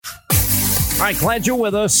All right, glad you're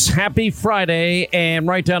with us. Happy Friday. And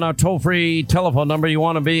write down our toll-free telephone number. You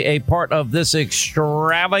want to be a part of this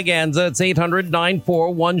extravaganza. It's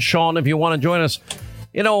 800-941-SEAN if you want to join us.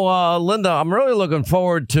 You know, Linda, I'm really looking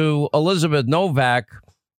forward to Elizabeth Novak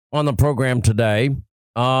on the program today.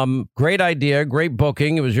 Great idea. Great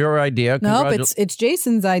booking. It was your idea. No, it's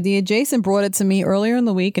Jason's idea. Jason brought it to me earlier in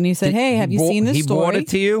the week, and he said, hey, have you seen this story? He brought it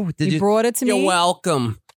to you? He brought it to me. You're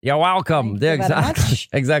welcome. You're welcome. Thank you very much.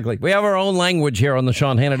 Exactly. We have our own language here on the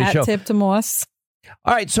Sean Hannity Hat Show. tip to Moss.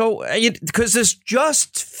 All right. So, because this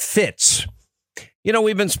just fits. You know,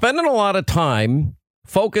 we've been spending a lot of time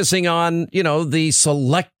focusing on, you know, the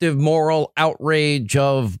selective moral outrage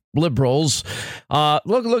of liberals.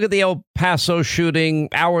 Look at the El Paso shooting.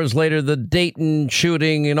 Hours later, the Dayton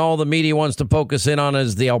shooting, and all the media wants to focus in on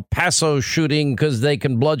is the El Paso shooting because they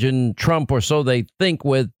can bludgeon Trump, or so they think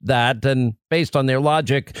with that. And based on their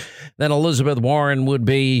logic, then Elizabeth Warren would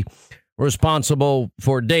be responsible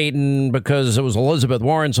for Dayton because it was Elizabeth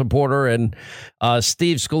Warren supporter, and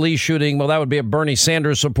Steve Scalise shooting. Well, that would be a Bernie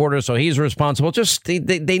Sanders supporter, so he's responsible. Just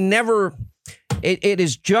they never. It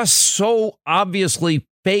is just so obviously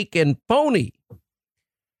fake and phony,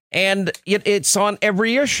 and it's on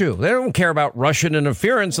every issue. They don't care about Russian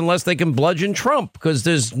interference unless they can bludgeon Trump, because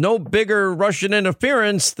there's no bigger Russian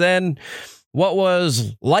interference than what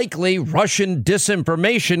was likely Russian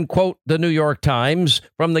disinformation, quote the New York Times,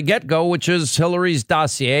 from the get-go, which is Hillary's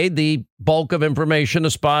dossier, the bulk of information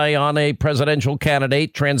to spy on a presidential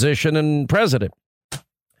candidate, transition, and president.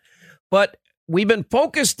 But we've been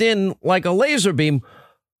focused in like a laser beam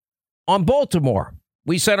on Baltimore.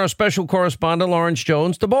 We sent our special correspondent, Lawrence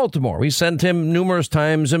Jones, to Baltimore. We sent him numerous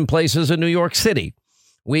times in places in New York City.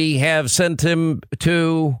 We have sent him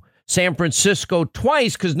to San Francisco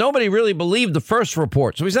twice because nobody really believed the first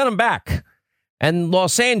report. So we sent him back. And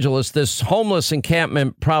Los Angeles, this homeless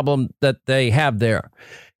encampment problem that they have there.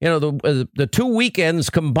 You know, the 2 weekends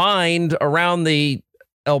combined around the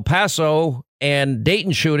El Paso and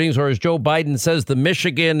Dayton shootings, or as Joe Biden says, the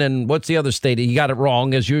Michigan and what's the other state? He got it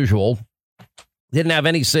wrong, as usual. Didn't have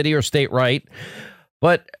any city or state right.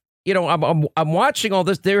 But, you know, I'm watching all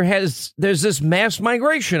this. There's this mass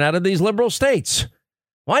migration out of these liberal states.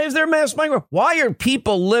 Why is there mass migration? Why are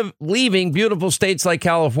people leaving beautiful states like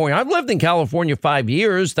California? I've lived in California 5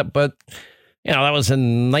 years, but, you know, that was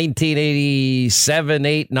in 1987,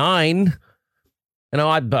 8, 9. You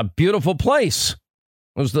know, a beautiful place.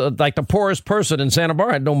 I was like the poorest person in Santa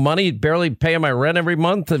Barbara. I had no money, barely paying my rent every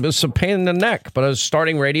month. It was a pain in the neck, but I was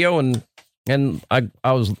starting radio, and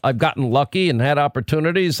I've gotten lucky and had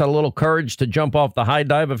opportunities, had a little courage to jump off the high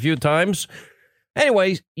dive a few times.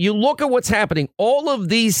 Anyways, you look at what's happening. All of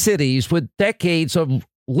these cities with decades of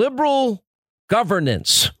liberal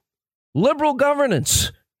governance,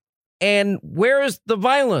 and where is the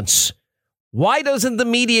violence? Why doesn't the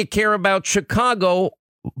media care about Chicago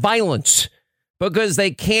violence? Because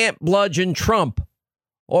they can't bludgeon Trump.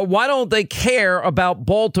 Or why don't they care about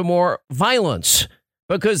Baltimore violence?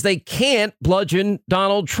 Because they can't bludgeon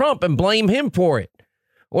Donald Trump and blame him for it.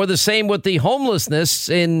 Or the same with the homelessness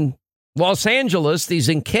in Los Angeles, these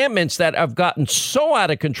encampments that have gotten so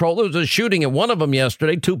out of control. There was a shooting at one of them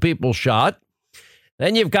yesterday, 2 people shot.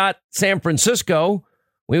 Then you've got San Francisco.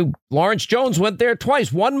 Lawrence Jones went there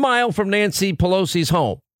twice, 1 mile from Nancy Pelosi's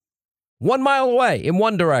home. 1 mile away in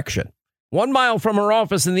one direction. 1 mile from her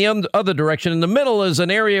office in the other direction. In the middle is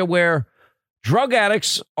an area where drug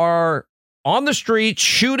addicts are on the street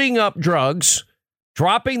shooting up drugs,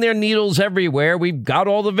 dropping their needles everywhere. We've got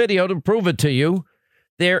all the video to prove it to you.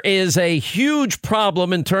 There is a huge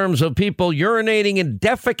problem in terms of people urinating and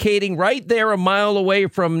defecating right there a mile away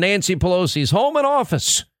from Nancy Pelosi's home and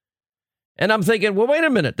office. And I'm thinking, well, wait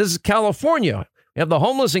a minute. This is California. We have the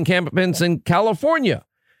homeless encampments in California.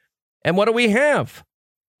 And what do we have?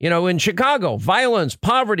 You know, in Chicago, violence,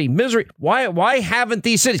 poverty, misery. Why haven't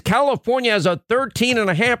these cities? California has a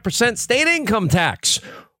 13.5% state income tax.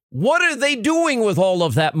 What are they doing with all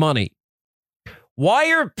of that money?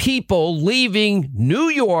 Why are people leaving New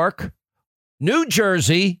York, New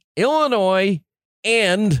Jersey, Illinois,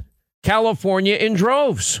 and California in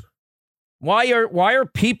droves? Why are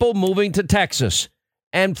people moving to Texas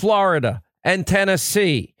and Florida and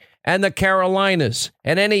Tennessee and the Carolinas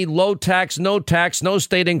and any low tax, no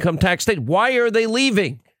state income tax state? Why are they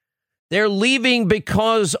leaving? They're leaving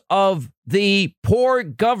because of the poor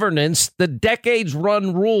governance, the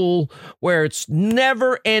decades-run rule where it's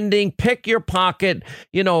never-ending, pick your pocket,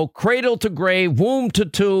 you know, cradle to grave, womb to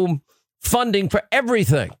tomb, funding for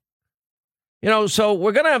everything. You know, so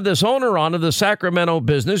we're going to have this owner on of the Sacramento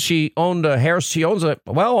business. She owned a hair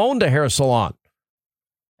salon.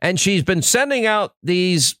 And she's been sending out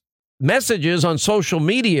these messages on social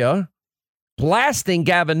media blasting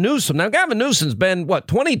Gavin Newsom. Now, Gavin Newsom's been,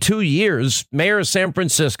 22 years, mayor of San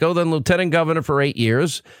Francisco, then lieutenant governor for 8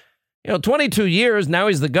 years. 22 years, now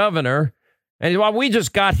he's the governor. And what we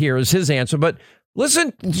just got here is his answer. But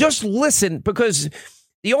just listen, because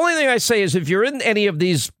the only thing I say is if you're in any of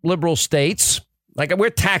these liberal states, like we're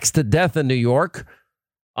taxed to death in New York,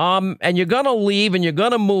 and you're going to leave and you're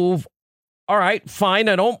going to move, all right, fine.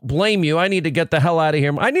 I don't blame you. I need to get the hell out of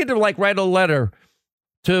here. I need to write a letter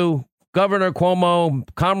to Governor Cuomo,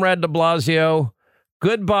 Comrade de Blasio,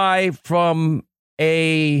 goodbye from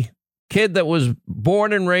a kid that was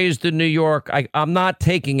born and raised in New York. I'm not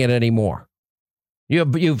taking it anymore.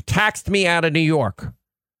 You've taxed me out of New York.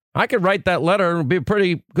 I could write that letter. It would be a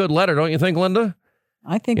pretty good letter, don't you think, Linda?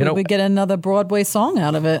 I think we would get another Broadway song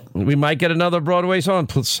out of it. We might get another Broadway song.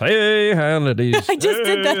 Say Hannity. I just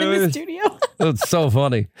did that in the studio. It's so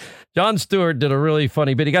funny. Jon Stewart did a really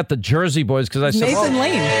funny bit. He got the Jersey Boys because I said, Nathan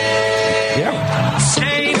Lane. Yeah.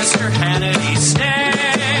 Stay, Mr. Hannity, stay.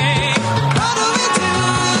 What do we do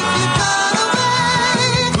if you got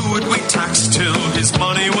away? Who would we tax till his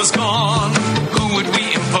money was gone? Who would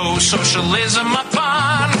we impose socialism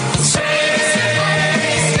upon? Stay,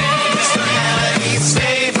 Mr. Hannity,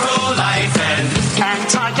 stay pro-life and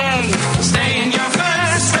anti-gay. Stay in your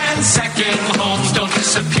first and second homes. Don't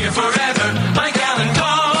disappear forever like Alan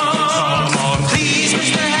Come on, please,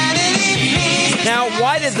 Mr. Hannity. Now,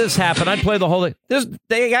 why did this happen? I'd play the whole thing.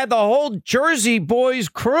 They had the whole Jersey Boys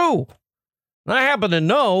crew. And I happen to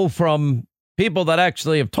know from people that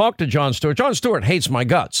actually have talked to Jon Stewart. Jon Stewart hates my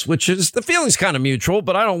guts, which is the feeling's kind of mutual,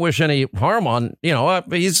 but I don't wish any harm on, he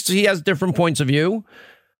has different points of view.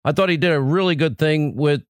 I thought he did a really good thing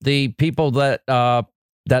with the people that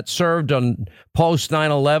served on post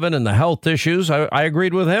 9/11 and the health issues. I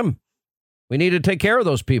agreed with him. We need to take care of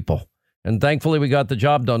those people. And thankfully, we got the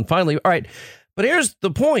job done finally. All right. But here's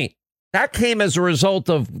the point. That came as a result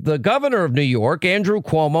of the governor of New York, Andrew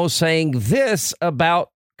Cuomo, saying this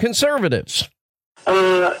about conservatives.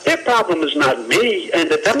 Their problem is not me and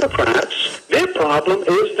the Democrats. Their problem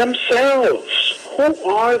is themselves. Who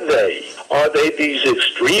are they? Are they these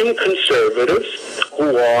extreme conservatives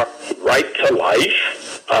who are right to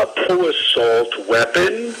life, a poor assault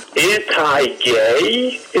weapon,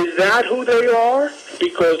 anti-gay? Is that who they are?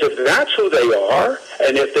 Because if that's who they are,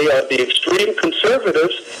 and if they are the extreme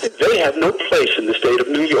conservatives, they have no place in the state of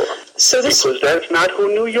New York. Because that's not who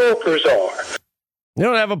New Yorkers are. You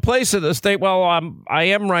don't have a place in the state. Well, I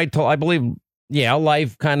am right to, I believe,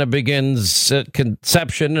 life kind of begins at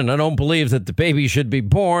conception, and I don't believe that the baby should be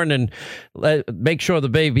born and make sure the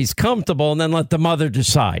baby's comfortable and then let the mother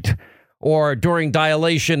decide. Or during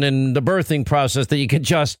dilation and the birthing process that you could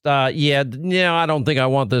just, I don't think I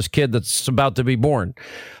want this kid that's about to be born.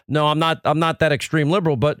 No, I'm not that extreme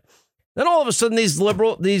liberal. But then all of a sudden,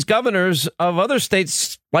 these governors of other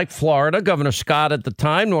states like Florida, Governor Scott at the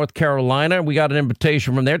time, North Carolina, we got an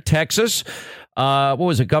invitation from there, Texas. What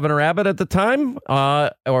was it, Governor Abbott at the time?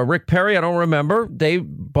 Or Rick Perry? I don't remember. They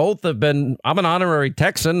both have been, I'm an honorary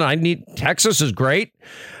Texan. Texas is great.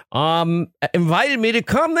 Invited me to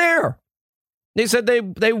come there. They said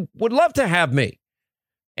they would love to have me.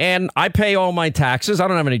 And I pay all my taxes. I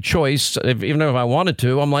don't have any choice, even if I wanted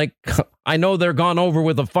to. I'm like, I know they're gone over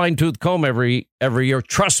with a fine-tooth comb every year.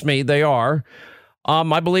 Trust me, they are.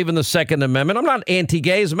 I believe in the Second Amendment. I'm not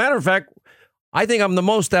anti-gay. As a matter of fact, I think I'm the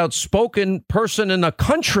most outspoken person in the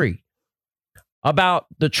country about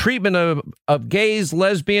the treatment of gays,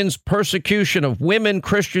 lesbians, persecution of women,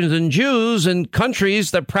 Christians, and Jews in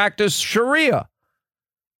countries that practice Sharia.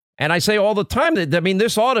 And I say all the time that,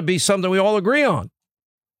 this ought to be something we all agree on.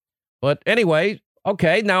 But anyway,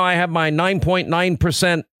 okay, now I have my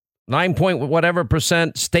 9.9%, 9 point whatever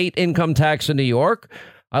percent state income tax in New York.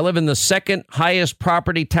 I live in the second highest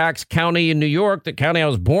property tax county in New York, the county I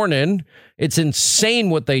was born in. It's insane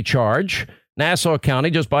what they charge. Nassau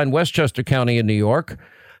County, just behind Westchester County in New York.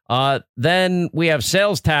 Then we have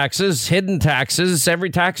sales taxes, hidden taxes. Every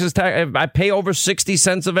tax is I pay over 60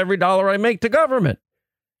 cents of every dollar I make to government.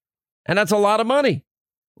 And that's a lot of money.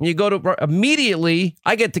 You go to immediately,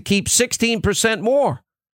 I get to keep 16% more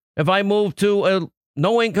if I move to a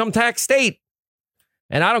no income tax state.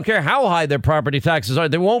 And I don't care how high their property taxes are.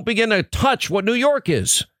 They won't begin to touch what New York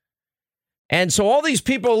is. And so all these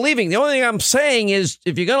people are leaving. The only thing I'm saying is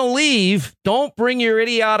if you're going to leave, don't bring your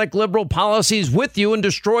idiotic liberal policies with you and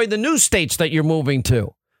destroy the new states that you're moving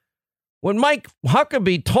to. When Mike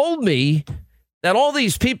Huckabee told me that all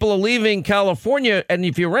these people are leaving California, and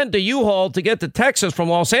if you rent a U-Haul to get to Texas from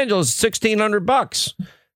Los Angeles, $1,600.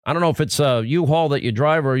 I don't know if it's a U-Haul that you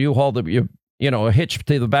drive or a U-Haul that you hitch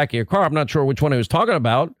to the back of your car. I'm not sure which one he was talking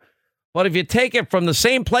about. But if you take it from the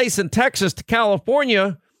same place in Texas to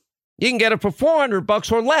California, you can get it for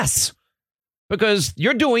 $400 or less, because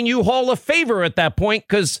you're doing U-Haul a favor at that point,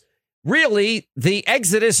 because really the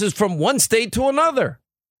exodus is from one state to another.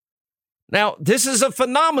 Now, this is a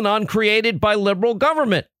phenomenon created by liberal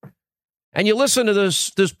government. And you listen to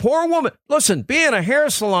this poor woman. Listen, being a hair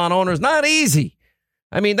salon owner is not easy.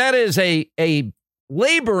 I mean, that is a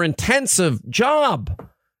labor-intensive job.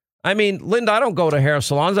 I mean, Linda, I don't go to hair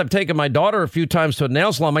salons. I've taken my daughter a few times to a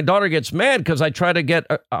nail salon. My daughter gets mad because I try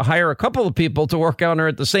to hire a couple of people to work on her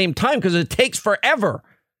at the same time, because it takes forever.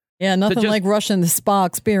 Yeah, nothing like rushing the spa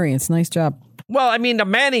experience. Nice job. Well, I mean, the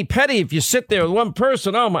mani-pedi, if you sit there with one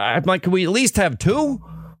person, I'm like, can we at least have two?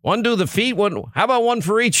 One do the feet, one. How about one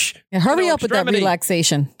for each? Yeah, hurry up with that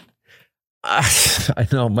relaxation. I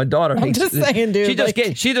know, my daughter. I'm just saying,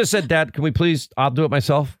 dude. She just said, Dad, can we please? I'll do it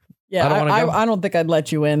myself. Yeah, I don't think I'd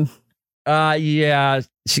let you in. Yeah.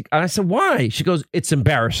 I said, why? She goes, it's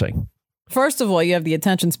embarrassing. First of all, you have the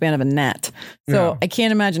attention span of a gnat. So I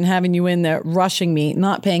can't imagine having you in there rushing me,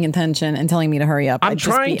 not paying attention, and telling me to hurry up. I'm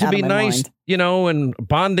trying to be nice, and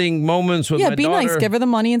bonding moments with my daughter. Yeah, be nice. Give her the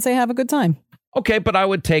money and say, have a good time. Okay, but I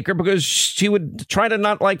would take her because she would try to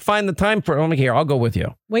not find the time for it. I'm here, I'll go with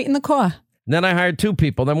you. Wait in the car. And then I hired 2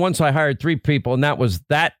 people. Then once I hired 3 people, and that was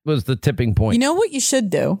the tipping point. You know what you should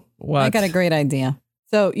do? What? I got a great idea.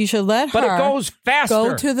 So you should let her. But it goes faster.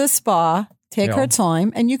 Go to the spa, take her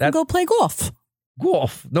time, and you can go play golf.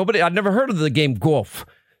 Golf. I'd never heard of the game golf.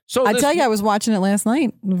 So I tell you, I was watching it last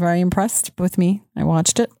night. Very impressed with me. I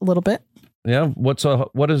watched it a little bit. Yeah. What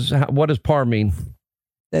does par mean?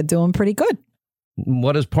 They're doing pretty good.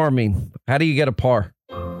 What does par mean? How do you get a par?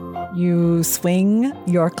 You swing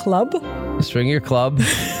your club. Swing your club.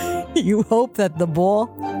 You hope that the ball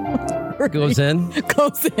goes in.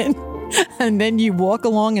 Goes in. And then you walk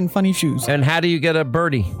along in funny shoes. And how do you get a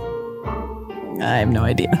birdie? I have no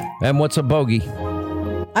idea. And what's a bogey?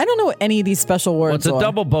 I don't know what any of these special words are. What's a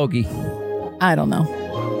double bogey? I don't know.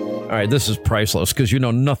 All right, this is priceless because you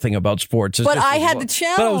know nothing about sports. But I had the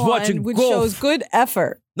channel on, which shows good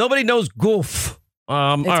effort. Nobody knows golf.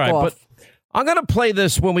 All right, golf. But I'm going to play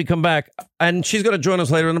this when we come back, and she's going to join us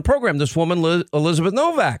later in the program. This woman, Elizabeth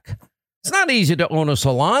Novak. It's not easy to own a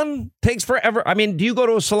salon. Takes forever. I mean, do you go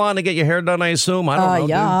to a salon to get your hair done, I assume? I don't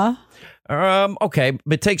know. Yeah. Okay,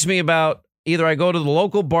 it takes me about either I go to the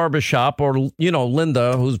local barbershop or,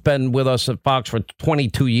 Linda, who's been with us at Fox for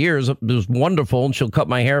 22 years, is wonderful, and she'll cut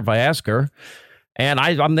my hair if I ask her. And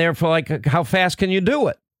I'm there for how fast can you do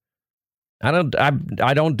it? I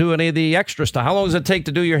don't do any of the extra stuff. How long does it take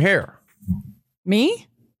to do your hair? Me?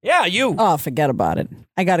 Yeah, you. Oh, forget about it.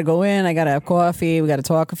 I got to go in. I got to have coffee. We got to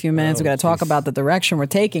talk a few minutes. We got to talk about the direction we're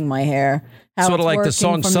taking my hair. Sort of like the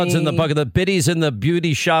song Suds in the Bucket. The biddies in the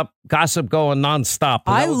beauty shop, gossip going nonstop.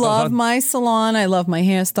 I love my salon. I love my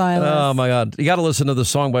hairstylist. Oh, my God. You got to listen to the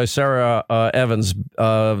song by Sarah Evans,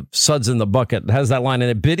 Suds in the Bucket. It has that line in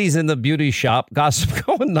it. Biddies in the beauty shop, gossip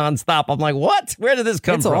going nonstop. I'm like, what? Where did this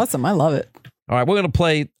come from? It's awesome. I love it. All right, we're going to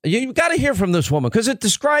play. You've got to hear from this woman because it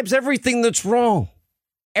describes everything that's wrong.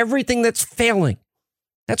 Everything that's failing.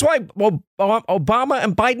 That's why Obama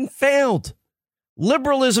and Biden failed.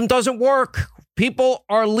 Liberalism doesn't work. People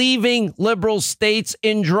are leaving liberal states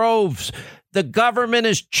in droves. The government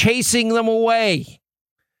is chasing them away.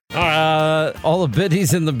 All the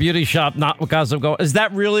biddies in the beauty shop, not because of going. Is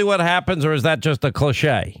that really what happens, or is that just a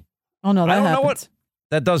cliche? Oh, no, that happens. Know what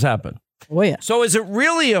that does happen. Oh, yeah. So is it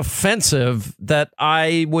really offensive that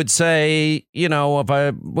I would say, if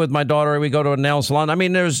I, with my daughter, we go to a nail salon? I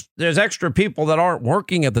mean, there's extra people that aren't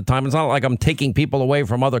working at the time. It's not like I'm taking people away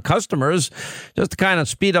from other customers. Just to kind of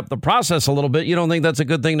speed up the process a little bit. You don't think that's a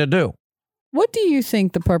good thing to do? What do you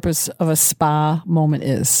think the purpose of a spa moment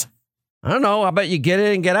is? I don't know. How about you get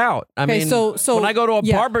in and get out? I mean, so when I go to a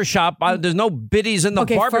barbershop, there's no biddies in the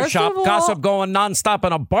barbershop. Gossip going nonstop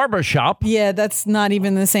in a barbershop. Yeah, that's not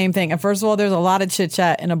even the same thing. And first of all, there's a lot of chit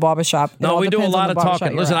chat in a barbershop. No, we do a lot of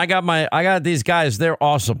talking. Listen, I got these guys. They're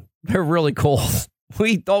awesome. They're really cool.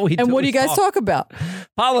 And what do you guys talk about?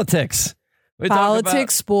 Politics.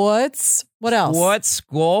 Politics, sports. What else? Sports,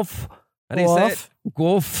 golf. How do you say it?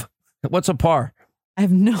 Golf. What's a par? I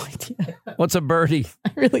have no idea. What's a birdie?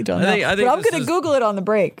 I really don't know. I think but I'm going to Google it on the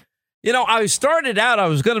break. I started out, I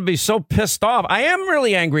was going to be so pissed off. I am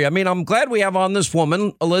really angry. I mean, I'm glad we have on this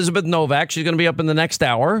woman, Elizabeth Novak. She's going to be up in the next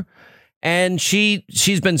hour. And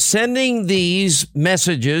she's been sending these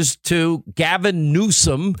messages to Gavin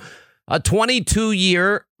Newsom, a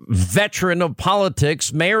 22-year veteran of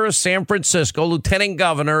politics, mayor of San Francisco, lieutenant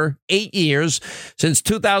governor, 8 years since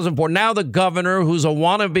 2004. Now the governor who's a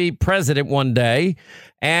wannabe president one day.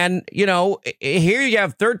 And, you know, here you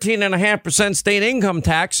have 13.5% state income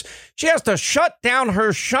tax. She has to shut down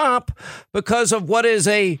her shop because of what is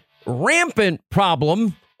a rampant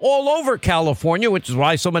problem all over California, which is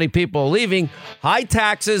why so many people are leaving. High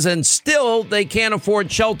taxes, and still they can't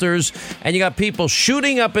afford shelters. And you got people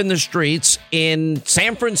shooting up in the streets in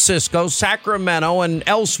San Francisco, Sacramento, and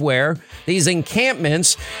elsewhere. These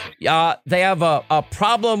encampments, they have a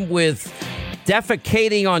problem with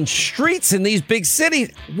defecating on streets in these big cities.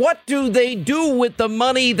 What do they do with the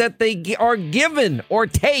money that they are given or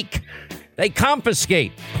take? They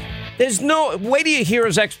confiscate. There's no... Wait till you hear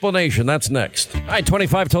his explanation. That's next. All right,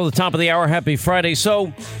 25 till the top of the hour. Happy Friday.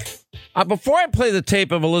 So, before I play the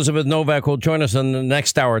tape of Elizabeth Novak, who'll join us in the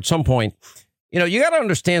next hour at some point, you know, you got to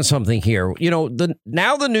understand something here. You know,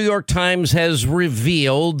 now the New York Times has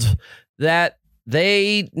revealed that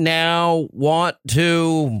they now want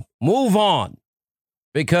to move on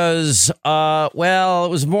because, well, it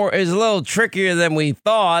was a little trickier than we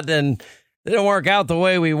thought, and didn't work out the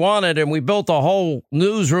way we wanted, and we built a whole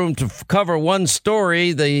newsroom to cover one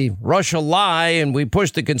story, the Russia lie, and we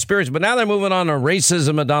pushed the conspiracy. But now they're moving on to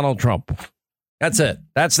racism of Donald Trump. That's it.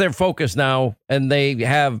 That's their focus now, and they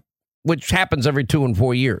have, which happens every 2 and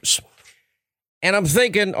 4 years. And I'm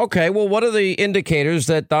thinking, okay, well, what are the indicators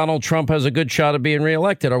that Donald Trump has a good shot of being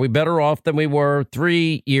reelected? Are we better off than we were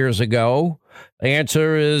 3 years ago? The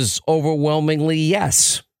answer is overwhelmingly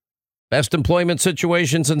yes. Best employment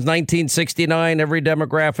situation since 1969, every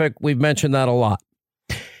demographic. We've mentioned that a lot.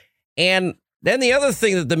 And then the other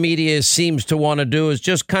thing that the media seems to want to do is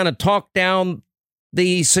just kind of talk down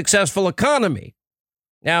the successful economy.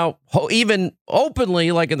 Now, even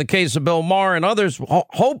openly, like in the case of Bill Maher and others,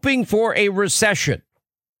 hoping for a recession.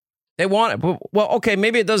 They want it. Well, okay,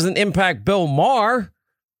 maybe it doesn't impact Bill Maher,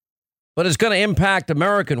 but it's going to impact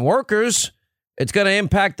American workers. It's going to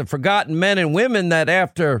impact the forgotten men and women that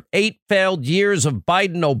after 8 failed years of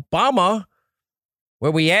Biden-Obama,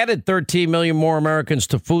 where we added 13 million more Americans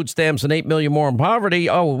to food stamps and 8 million more in poverty.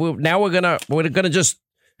 Oh, now we're going to just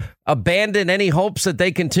abandon any hopes that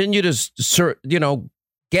they continue to, you know,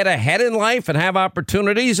 get ahead in life and have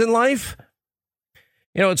opportunities in life.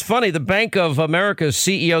 You know, it's funny. The Bank of America's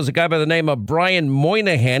CEO is a guy by the name of Brian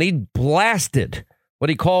Moynihan. He blasted what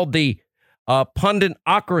he called the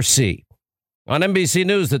punditocracy. On NBC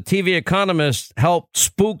News, the TV economists helped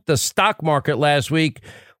spook the stock market last week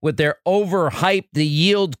with their overhyped the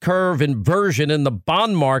yield curve inversion in the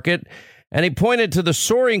bond market. And he pointed to the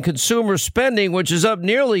soaring consumer spending, which is up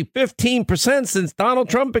nearly 15% since Donald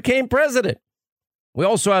Trump became president. We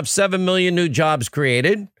also have 7 million new jobs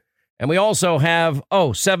created. And we also have,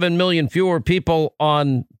 7 million fewer people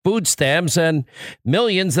on food stamps and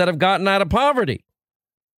millions that have gotten out of poverty.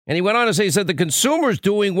 And he went on to say, he said, the consumer's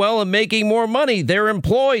doing well and making more money. They're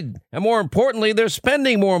employed. And more importantly, they're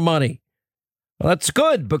spending more money. Well, that's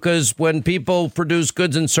good, because when people produce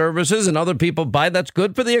goods and services and other people buy, that's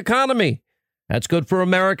good for the economy. That's good for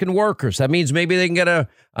American workers. That means maybe they can get a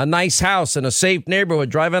nice house in a safe neighborhood,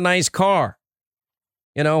 drive a nice car,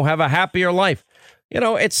 you know, have a happier life. You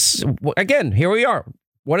know, it's, again, here we are.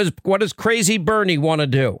 What does crazy Bernie want to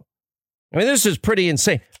do? I mean, this is pretty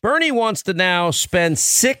insane. Bernie wants to now spend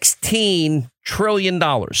 $16 trillion.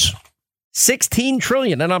 $16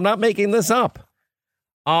 trillion. And I'm not making this up.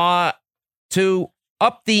 To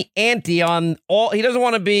up the ante on all. He doesn't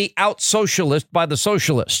want to be out socialist by the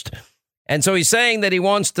socialist. And so he's saying that he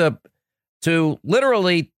wants to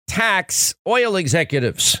literally tax oil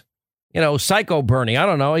executives. You know, psycho Bernie. I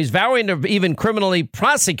don't know. He's vowing to even criminally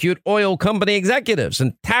prosecute oil company executives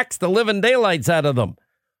and tax the living daylights out of them.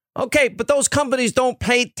 Okay, but those companies don't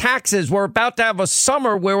pay taxes. We're about to have a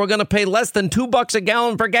summer where we're going to pay less than $2 a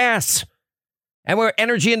gallon for gas. And we're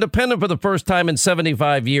energy independent for the first time in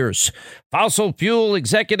 75 years. Fossil fuel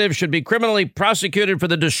executives should be criminally prosecuted for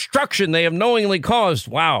the destruction they have knowingly caused.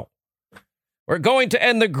 Wow. We're going to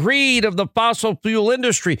end the greed of the fossil fuel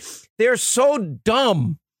industry. They're so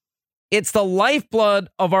dumb. It's the lifeblood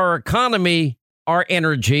of our economy, our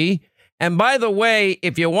energy. And by the way,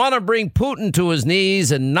 if you want to bring Putin to his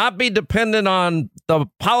knees and not be dependent on the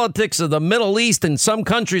politics of the Middle East and some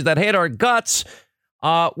countries that hate our guts,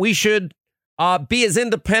 we should be as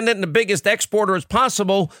independent and the biggest exporter as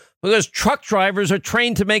possible, because truck drivers are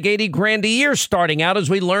trained to make 80 grand a year starting out, as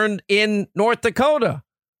we learned in North Dakota.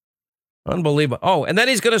 Unbelievable. Oh, and then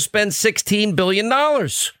he's going to spend $16 billion.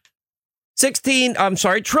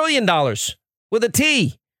 Trillion dollars with a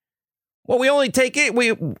T. Well, we only take it.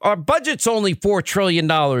 Our budget's only $4 trillion.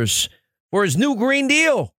 for his new Green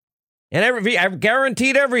Deal. And I've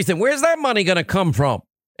guaranteed everything. Where's that money going to come from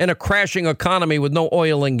in a crashing economy with no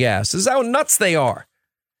oil and gas? This is how nuts they are.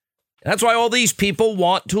 That's why all these people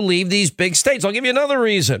want to leave these big states. I'll give you another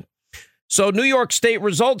reason. So New York State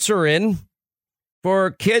results are in for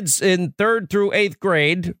kids in 3rd through 8th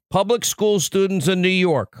grade, public school students in New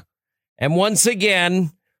York. And once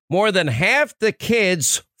again, more than half the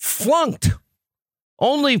kids flunked.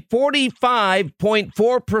 Only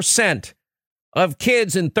 45.4% of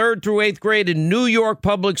kids in 3rd through 8th grade in New York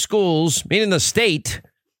public schools, meaning the state,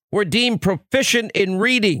 were deemed proficient in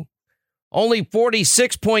reading. Only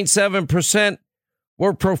 46.7%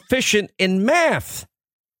 were proficient in math.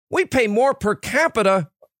 We pay more per capita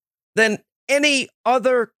than any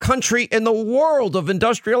other country in the world of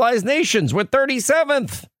industrialized nations. We're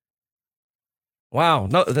 37th. Wow.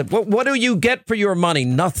 No, what do you get for your money?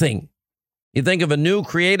 Nothing. You think of a new,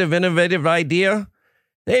 creative, innovative idea?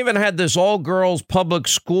 They even had this all-girls public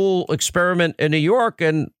school experiment in New York,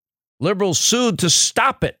 and liberals sued to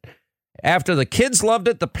stop it. After the kids loved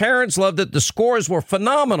it, the parents loved it, the scores were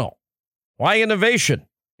phenomenal. Why innovation?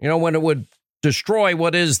 You know, when it would destroy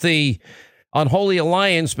what is the unholy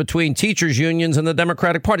alliance between teachers' unions and the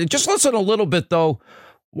Democratic Party. Just listen a little bit, though.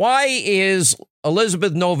 Why is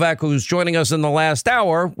Elizabeth Novak, who's joining us in the last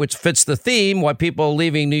hour, which fits the theme, why people are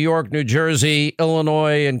leaving New York, New Jersey,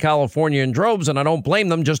 Illinois, and California in droves, and I don't blame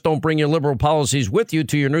them, just don't bring your liberal policies with you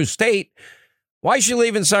to your new state. Why is she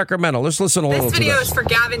leaving Sacramento? Let's listen a little to this. This video is for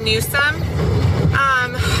Gavin Newsom.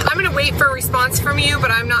 I'm going to wait for a response from you,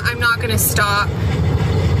 but I'm not going to stop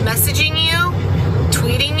messaging you,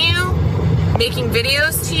 tweeting you, making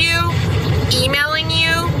videos to you, emailing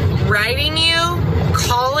you, writing you,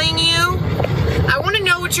 calling you. I want to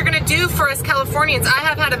know what you're going to do for us Californians. I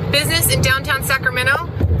have had a business in downtown Sacramento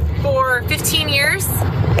for 15 years,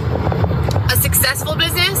 a successful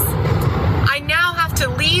business. I now have to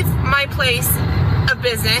leave my place of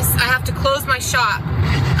business. I have to close my shop.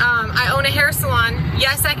 I own a hair salon.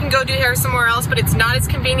 Yes, I can go do hair somewhere else, but it's not as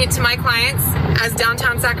convenient to my clients as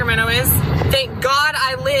downtown Sacramento is. Thank God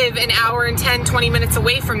I live an hour and 10, 20 minutes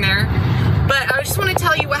away from there. But I just want to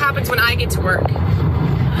tell you what happens when I get to work.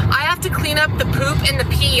 I have to clean up the poop and the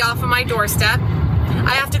pee off of my doorstep.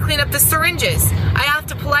 I have to clean up the syringes. I have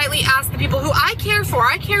to politely ask the people who I care for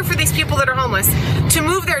these people that are homeless, to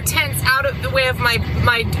move their tents out of the way of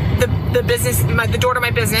the door to my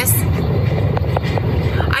business.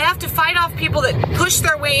 I have to fight off people that push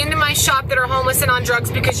their way into my shop that are homeless and on drugs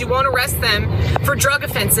because you won't arrest them for drug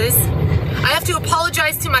offenses. I have to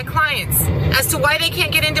apologize to my clients as to why they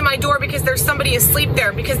can't get into my door because there's somebody asleep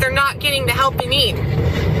there, because they're not getting the help they need.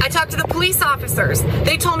 I talked to the police officers.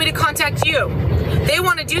 They told me to contact you. They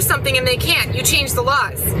want to do something and they can't. You change the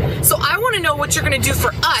laws. So I want to know what you're going to do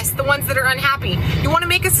for us, the ones that are unhappy. You want to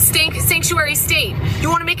make us a sanctuary state. You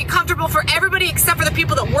want to make it comfortable for everybody except for the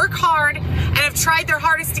people that work hard and have tried their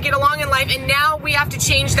hardest to get along in life, and now we have to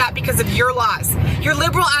change that because of your laws. Your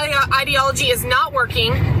liberal ideology is not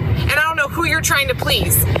working, and I don't know who you're trying to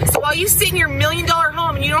please. So while you sit in your $1 million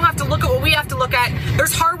home and you don't have to look at what we have to look at,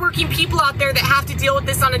 there's hardworking people out there that have to deal with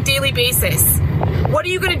this on a daily basis. What are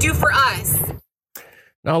you going to do for us?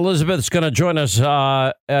 Now, Elizabeth's going to join us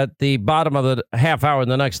at the bottom of the half hour in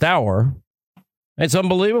the next hour. It's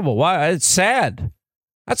unbelievable. Why? It's sad.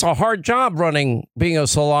 That's a hard job being a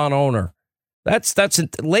salon owner. That's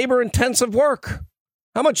labor-intensive work.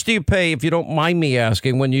 How much do you pay, if you don't mind me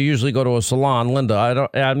asking, when you usually go to a salon, Linda? I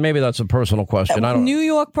don't. Maybe that's a personal question. I don't. New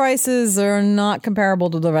York prices are not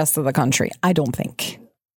comparable to the rest of the country, I don't think.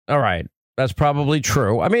 All right. That's probably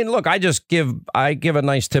true. I mean, look, I give a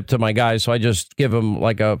nice tip to my guys, so I just give them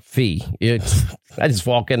like a fee. I just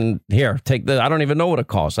walk in here, take I don't even know what it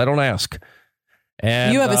costs. I don't ask.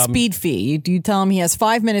 And you have a speed fee. You tell him he has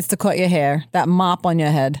 5 minutes to cut your hair, that mop on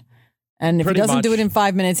your head. And if he doesn't do it in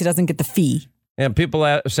 5 minutes, he doesn't get the fee. And people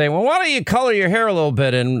are saying, well, why don't you color your hair a little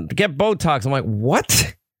bit and get Botox? I'm like,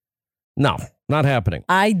 what? No, not happening.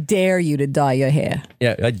 I dare you to dye your hair.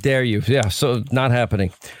 Yeah, I dare you. Yeah, so not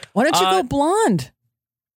happening. Why don't you go blonde?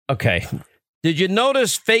 Okay. Did you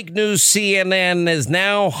notice fake news CNN is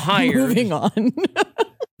now hired? Moving on.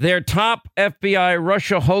 Their top FBI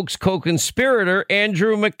Russia hoax co-conspirator,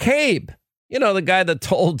 Andrew McCabe. You know, the guy that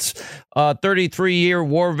told 33-year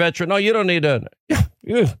war veteran, no, you don't need a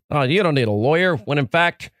lawyer, when in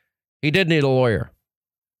fact, he did need a lawyer.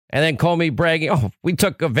 And then Comey bragging, we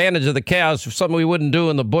took advantage of the chaos for something we wouldn't do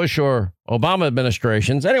in the Bush or Obama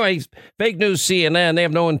administrations. Anyway, fake news CNN, they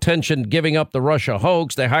have no intention giving up the Russia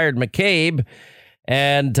hoax. They hired McCabe,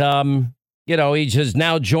 and, he has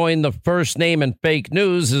now joined the First Name in Fake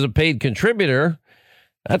News as a paid contributor.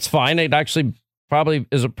 That's fine. It actually probably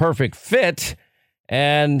is a perfect fit.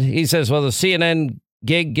 And he says, well, the CNN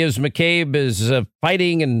gig gives McCabe his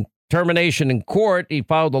fighting and termination in court. He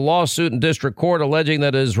filed a lawsuit in district court alleging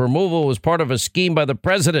that his removal was part of a scheme by the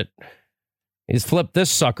president. He's flipped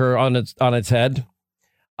this sucker on its head.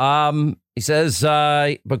 He says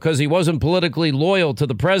because he wasn't politically loyal to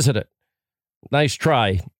the president. Nice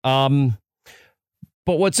try. But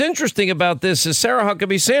what's interesting about this is Sarah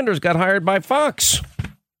Huckabee Sanders got hired by Fox.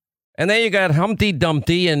 And then you got Humpty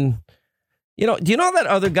Dumpty. And, do you know that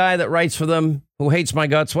other guy that writes for them who hates my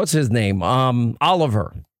guts? What's his name?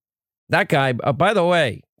 Oliver. That guy, by the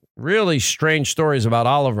way, really strange stories about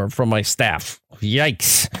Oliver from my staff.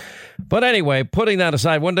 Yikes. But anyway, putting that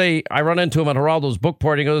aside, one day I run into him at Geraldo's book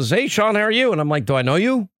party. He goes, hey, Sean, how are you? And I'm like, do I know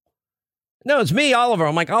you? No, it's me, Oliver.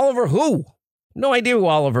 I'm like, Oliver who? No idea who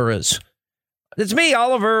Oliver is. It's me,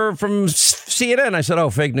 Oliver from CNN. I said, oh,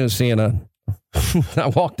 fake news CNN. I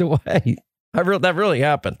walked away. That really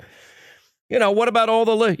happened. What about all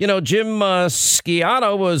the, Jim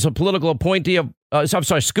Sciutto was a political appointee of,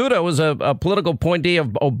 Scuda was a political appointee of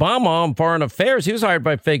Obama on foreign affairs. He was hired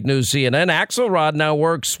by fake news CNN. Axelrod now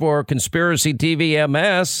works for Conspiracy TV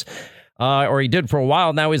MS, or he did for a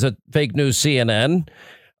while. Now he's at fake news CNN.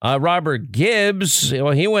 Robert Gibbs,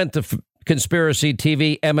 he went to Conspiracy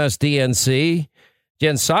TV MSDNC.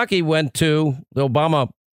 Jen Psaki went to the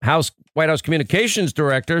Obama White House Communications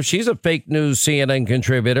Director. She's a fake news CNN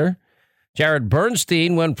contributor. Jared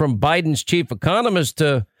Bernstein went from Biden's chief economist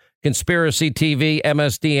to Conspiracy TV,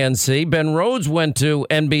 MSDNC. Ben Rhodes went to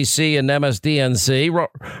NBC and MSDNC.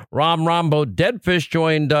 Ram Rambo Deadfish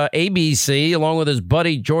joined ABC along with his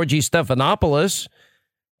buddy Georgie Stephanopoulos.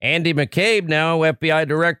 Andy McCabe, now FBI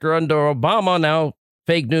director under Obama, now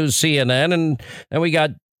fake news CNN. And then we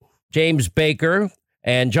got James Baker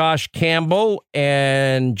and Josh Campbell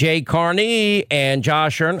and Jay Carney and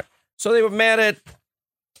Josh Earn. So they were mad at,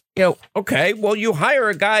 okay, well, you hire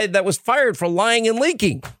a guy that was fired for lying and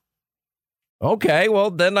leaking. Okay,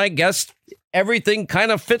 well, then I guess everything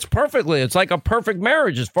kind of fits perfectly. It's like a perfect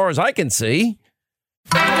marriage as far as I can see.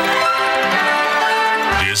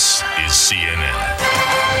 This is CNN.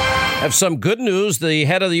 Have some good news. The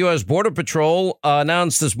head of the U.S. Border Patrol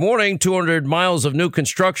announced this morning 200 miles of new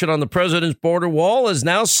construction on the president's border wall is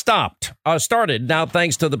now started now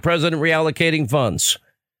thanks to the president reallocating funds.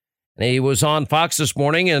 And he was on Fox this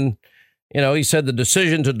morning and he said the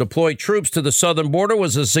decision to deploy troops to the southern border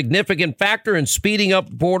was a significant factor in speeding up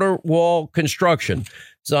border wall construction.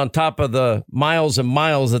 It's on top of the miles and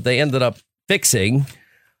miles that they ended up fixing.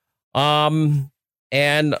 And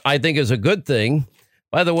I think is a good thing.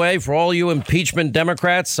 By the way, for all you impeachment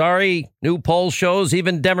Democrats, sorry, new poll shows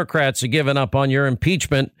even Democrats are giving up on your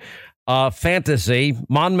impeachment fantasy.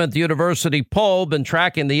 Monmouth University poll been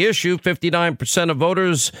tracking the issue. 59% of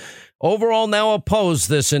voters overall now oppose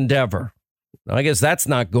this endeavor. I guess that's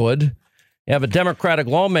not good. You have a Democratic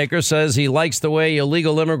lawmaker says he likes the way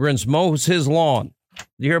illegal immigrants mows his lawn.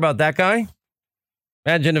 You hear about that guy?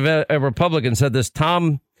 Imagine if a Republican said this.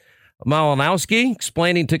 Tom Malinowski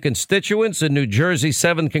explaining to constituents in New Jersey's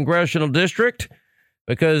 7th Congressional District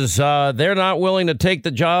because they're not willing to take the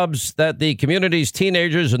jobs that the community's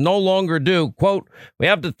teenagers no longer do. Quote, we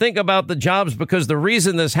have to think about the jobs because the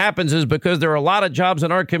reason this happens is because there are a lot of jobs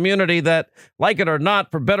in our community that, like it or not,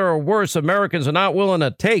 for better or worse, Americans are not willing to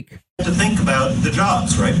take. To think about the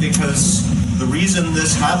jobs, right? Because the reason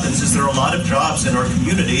this happens is there are a lot of jobs in our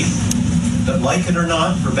community that, like it or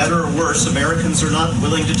not, for better or worse, Americans are not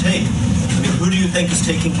willing to take. I mean, who do you think is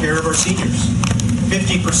taking care of our seniors?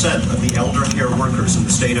 50% of the elder care workers in the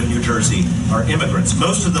state of New Jersey are immigrants,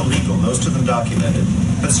 most of them legal, most of them documented,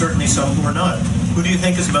 but certainly some who are not. Who do you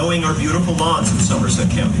think is mowing our beautiful lawns in Somerset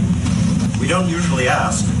County? We don't usually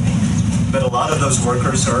ask, but a lot of those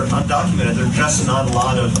workers are undocumented. There are just not a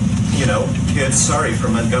lot of, kids,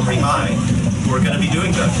 from Montgomery High who are going to be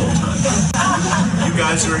doing that full time.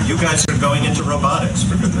 You guys are going into robotics,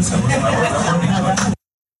 for goodness sake.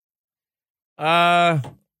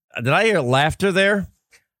 Did I hear laughter there?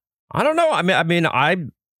 I don't know.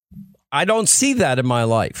 I don't see that in my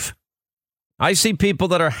life. I see people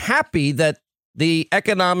that are happy that the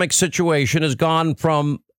economic situation has gone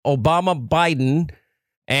from Obama, Biden,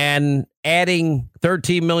 and adding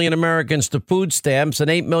 13 million Americans to food stamps and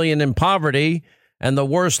 8 million in poverty and the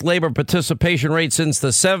worst labor participation rate since the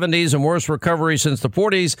 70s and worst recovery since the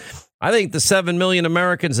 40s. I think the 7 million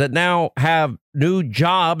Americans that now have new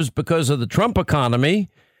jobs because of the Trump economy,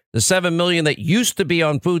 the 7 million that used to be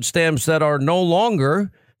on food stamps that are no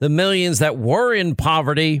longer, the millions that were in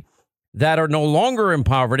poverty that are no longer in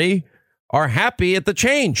poverty, are happy at the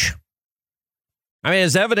change. I mean,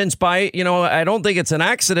 as evidenced by, I don't think it's an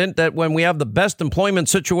accident that when we have the best employment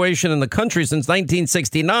situation in the country since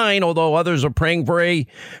 1969, although others are praying for a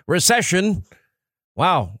recession.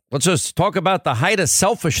 Wow. Let's just talk about the height of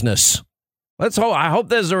selfishness. I hope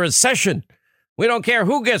there's a recession. We don't care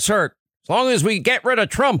who gets hurt as long as we get rid of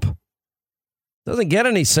Trump. Doesn't get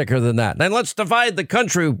any sicker than that. Then let's divide the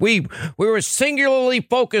country. We were singularly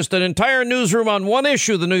focused, an entire newsroom on one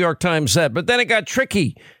issue, the New York Times said, but then it got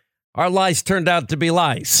tricky. Our lies turned out to be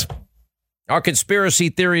lies. Our conspiracy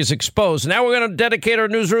theories exposed. Now we're going to dedicate our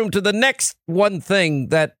newsroom to the next one thing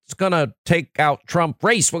that's going to take out Trump: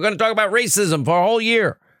 race. We're going to talk about racism for a whole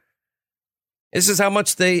year. This is how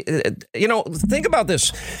much they, think about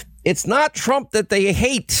this. It's not Trump that they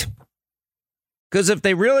hate. Because if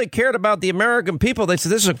they really cared about the American people, they'd say,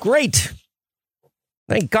 this is great.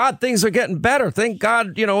 Thank God things are getting better. Thank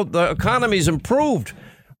God, the economy's improved.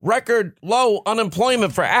 Record low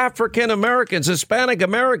unemployment for African Americans, Hispanic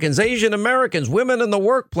Americans, Asian Americans, women in the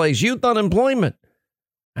workplace, youth unemployment.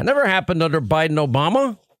 That never happened under Biden,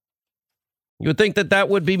 Obama. You would think that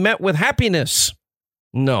would be met with happiness.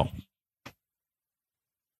 No.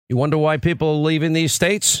 You wonder why people are leaving these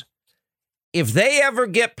states? If they ever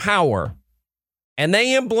get power and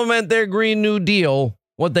they implement their Green New Deal,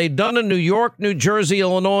 what they've done in New York, New Jersey,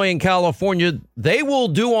 Illinois, and California, they will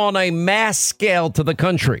do on a mass scale to the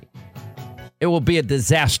country. It will be a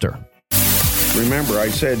disaster. Remember, I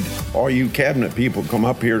said, all you cabinet people come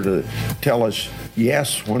up here to tell us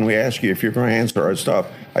yes when we ask you if you're going to answer our stuff.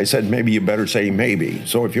 I said, maybe you better say maybe.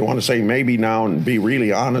 So if you want to say maybe now and be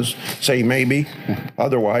really honest, say maybe.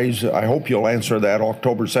 Otherwise, I hope you'll answer that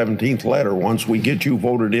October 17th letter once we get you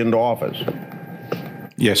voted into office.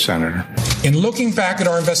 Yes, Senator. In looking back at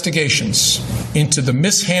our investigations into the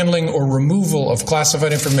mishandling or removal of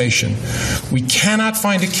classified information, we cannot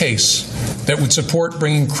find a case that would support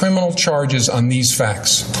bringing criminal charges on these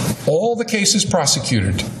facts. All the cases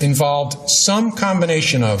prosecuted involved some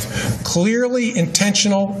combination of clearly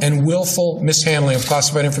intentional and willful mishandling of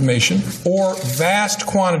classified information or vast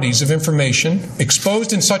quantities of information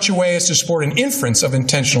exposed in such a way as to support an inference of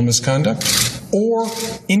intentional misconduct, or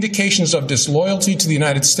indications of disloyalty to the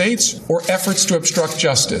United States, or efforts to obstruct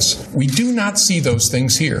justice. We do not see those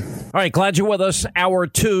things here. All right, glad you're with us. Hour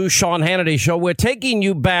 2, Sean Hannity Show. We're taking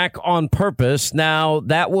you back on purpose. Now,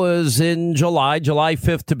 that was in July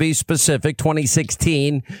 5th to be specific,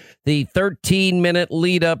 2016. The 13-minute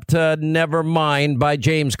lead up to Nevermind by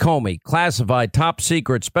James Comey. Classified, top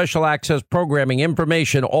secret, special access programming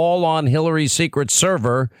information, all on Hillary's secret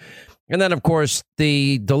server. And then, of course,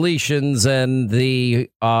 the deletions and the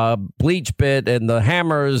bleach bit and the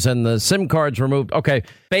hammers and the SIM cards removed. OK,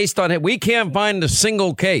 based on it, we can't find a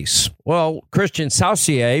single case. Well, Christian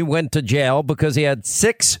Saucier went to jail because he had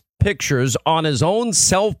 6 pictures on his own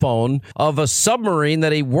cell phone of a submarine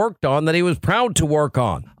that he worked on, that he was proud to work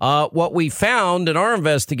on. What we found in our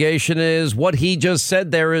investigation is what he just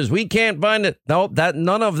said there is we can't find it. No,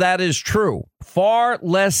 none of that is true. Far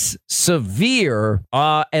less severe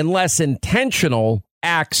and less intentional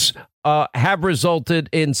acts have resulted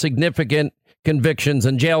in significant convictions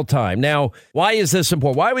and jail time. Now, why is this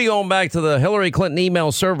important? Why are we going back to the Hillary Clinton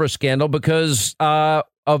email server scandal? Because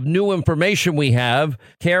of new information we have,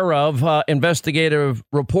 care of investigative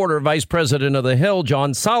reporter, vice president of The Hill,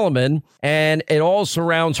 John Solomon, and it all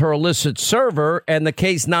surrounds her illicit server and the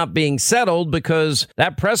case not being settled because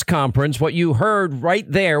that press conference, what you heard right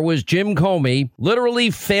there was Jim Comey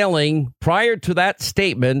literally failing prior to that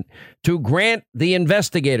statement to grant the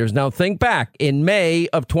investigators. Now, think back in May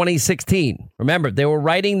of 2016. Remember, they were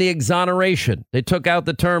writing the exoneration. They took out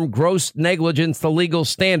the term gross negligence, the legal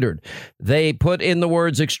standard. They put in the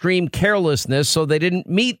words extreme carelessness, so they didn't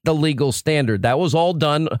meet the legal standard. That was all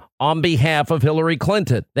done on behalf of Hillary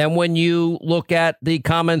Clinton. Then when you look at the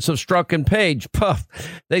comments of Strzok and Page,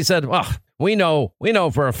 they said, well, we know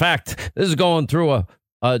for a fact this is going through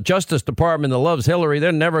a Justice Department that loves Hillary.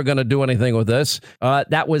 They're never going to do anything with this.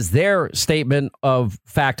 That was their statement of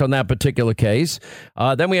fact on that particular case.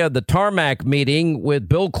 Then we had the tarmac meeting with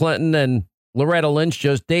Bill Clinton and Loretta Lynch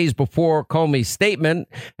just days before Comey's statement.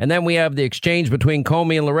 And then we have the exchange between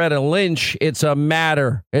Comey and Loretta Lynch. It's a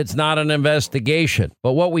matter. It's not an investigation.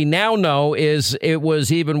 But what we now know is it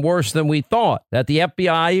was even worse than we thought, that the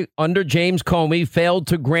FBI under James Comey failed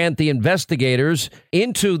to grant the investigators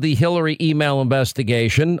into the Hillary email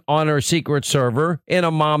investigation on her secret server in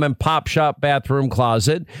a mom and pop shop bathroom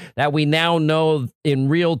closet that we now know in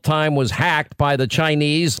real time was hacked by the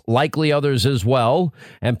Chinese, likely others as well.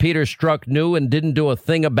 And Peter Strzok knew and didn't do a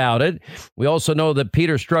thing about it. We also know that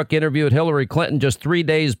Peter Strzok interviewed Hillary Clinton just 3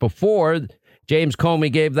 days before James Comey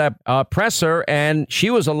gave that presser, and she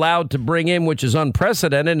was allowed to bring in, which is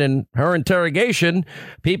unprecedented in her interrogation,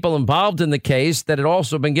 people involved in the case that had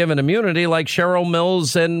also been given immunity, like Cheryl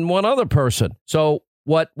Mills and one other person. So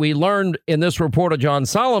what we learned in this report of John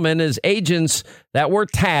Solomon is agents that were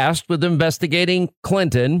tasked with investigating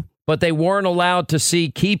Clinton, but they weren't allowed to see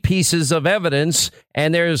key pieces of evidence.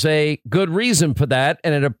 And there's a good reason for that.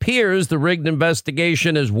 And it appears the rigged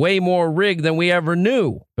investigation is way more rigged than we ever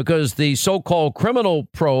knew, because the so-called criminal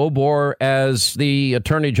probe, or as the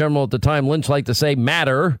attorney general at the time, Lynch, liked to say,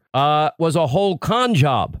 matter, was a whole con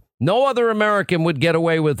job. No other American would get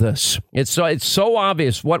away with this. It's so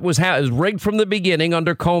obvious what was rigged from the beginning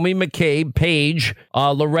under Comey, McCabe, Page,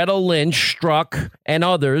 Loretta Lynch, Strzok, and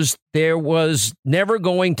others. There was never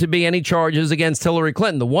going to be any charges against Hillary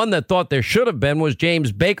Clinton. The one that thought there should have been was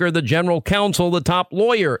James Baker, the general counsel, the top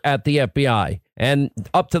lawyer at the FBI. And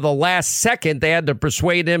up to the last second, they had to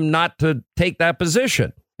persuade him not to take that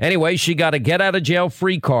position. Anyway, she got a get out of jail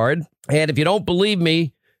free card. And if you don't believe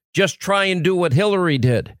me, just try and do what Hillary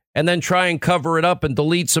did, and then try and cover it up and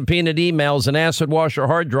delete subpoenaed emails and acid wash your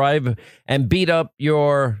hard drive and beat up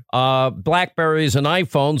your Blackberries and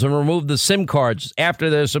iPhones and remove the SIM cards after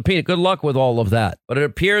the subpoena. Good luck with all of that. But it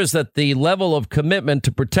appears that the level of commitment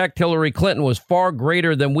to protect Hillary Clinton was far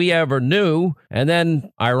greater than we ever knew. And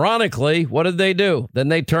then, ironically, what did they do? Then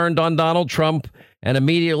they turned on Donald Trump. And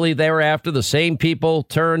immediately thereafter, the same people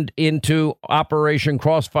turned into Operation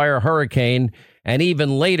Crossfire Hurricane, and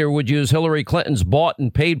even later would use Hillary Clinton's bought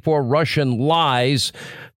and paid for Russian lies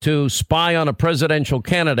to spy on a presidential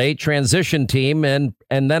candidate, transition team, and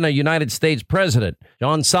then a United States president.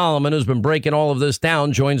 John Solomon, who's been breaking all of this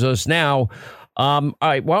down, joins us now. All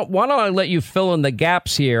right, why don't I let you fill in the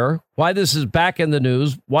gaps here, why this is back in the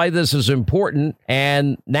news, why this is important,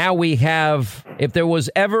 and now we have, if there was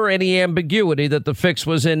ever any ambiguity that the fix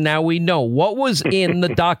was in, now we know. What was in the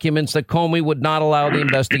documents that Comey would not allow the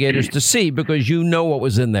investigators to see, because you know what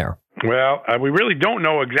was in there? Well, we really don't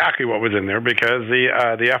know exactly what was in there, because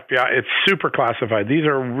the FBI, it's super classified. These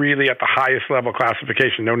are really at the highest level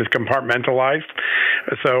classification, known as compartmentalized.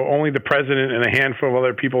 So only the president and a handful of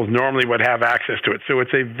other people normally would have access to it. So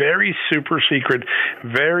it's a very super secret,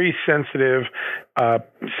 very sensitive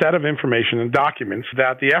set of information and documents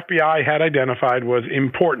that the FBI had identified was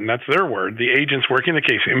important. That's their word. The agents working the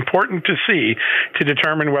case, important to see to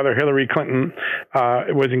determine whether Hillary Clinton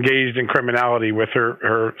was engaged in criminality with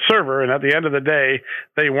her server. And at the end of the day,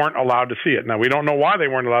 they weren't allowed to see it. Now, we don't know why they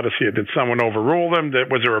weren't allowed to see it. Did someone overrule them?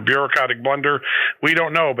 Was there a bureaucratic blunder? We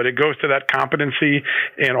don't know, but it goes to that competency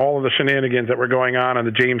and all of the shenanigans that were going on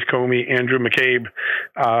the James Comey, Andrew McCabe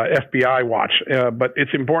FBI watch. But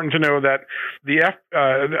it's important to know that the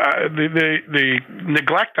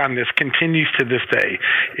neglect on this continues to this day.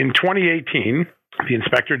 In 2018, the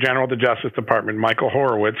Inspector General of the Justice Department, Michael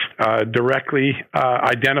Horowitz, directly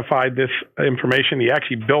identified this information. He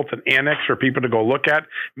actually built an annex for people to go look at,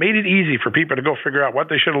 made it easy for people to go figure out what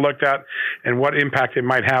they should have looked at and what impact it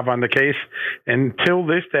might have on the case. Until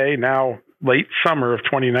this day, now late summer of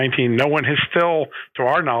 2019, no one has still, to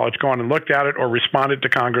our knowledge, gone and looked at it or responded to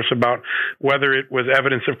Congress about whether it was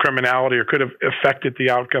evidence of criminality or could have affected the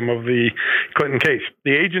outcome of the Clinton case.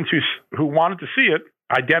 The agents who wanted to see it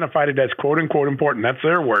identified it as quote-unquote important. That's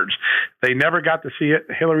their words. They never got to see it.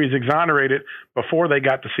 Hillary's exonerated before they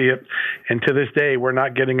got to see it. And to this day, we're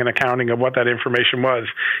not getting an accounting of what that information was.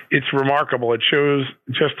 It's remarkable. It shows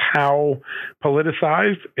just how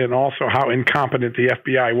politicized and also how incompetent the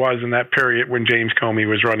FBI was in that period when James Comey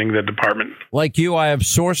was running the department. Like you, I have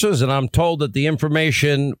sources, and I'm told that the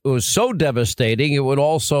information was so devastating, it would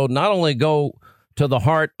also not only go to the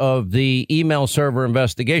heart of the email server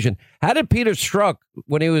investigation. How did Peter Strzok,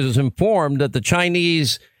 when he was informed that the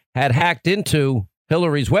Chinese had hacked into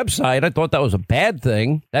Hillary's website, I thought that was a bad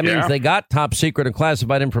thing. That means they got top secret and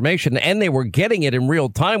classified information, and they were getting it in real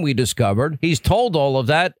time, we discovered. He's told all of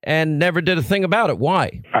that and never did a thing about it.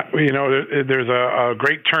 Why? There's a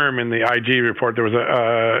great term in the IG report. There was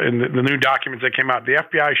in the new documents that came out. The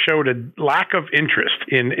FBI showed a lack of interest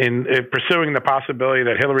in pursuing the possibility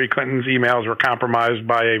that Hillary Clinton's emails were compromised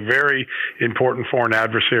by a very important foreign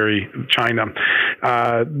adversary, China.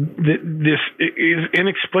 This is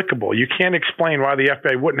inexplicable. You can't explain why the the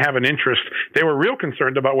FBI wouldn't have an interest. They were real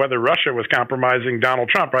concerned about whether Russia was compromising Donald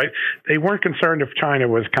Trump, right? They weren't concerned if China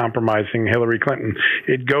was compromising Hillary Clinton.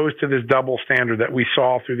 It goes to this double standard that we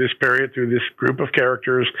saw through this period, through this group of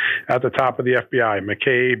characters at the top of the FBI,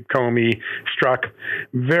 McCabe, Comey, Strzok,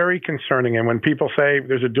 very concerning. And when people say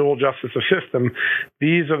there's a dual justice system,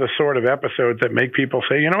 these are the sort of episodes that make people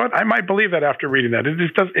say, you know what, I might believe that after reading that.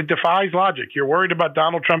 It defies logic. You're worried about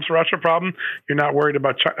Donald Trump's Russia problem. You're not worried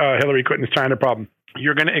about Hillary Clinton's China problem.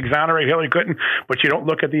 You're going to exonerate Hillary Clinton, but you don't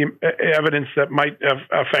look at the evidence that might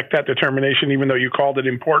affect that determination, even though you called it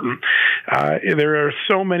important. There are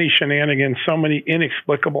so many shenanigans, so many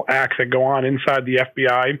inexplicable acts that go on inside the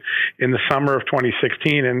FBI in the summer of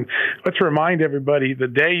 2016. And let's remind everybody, the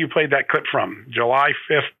day you played that clip from, July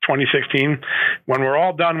 5th, 2016, when we're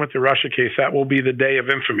all done with the Russia case, that will be the day of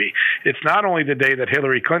infamy. It's not only the day that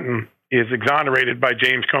Hillary Clinton is exonerated by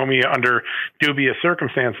James Comey under dubious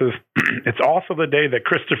circumstances. It's also the day that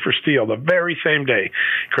Christopher Steele, the very same day,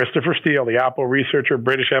 Christopher Steele, the Apple researcher,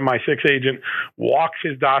 British MI6 agent, walks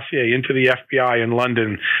his dossier into the FBI in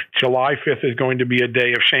London. July 5th is going to be a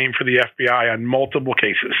day of shame for the FBI on multiple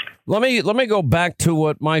cases. Let me go back to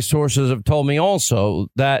what my sources have told me also,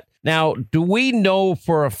 that now, do we know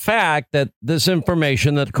for a fact that this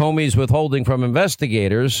information that Comey's withholding from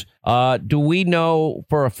investigators, do we know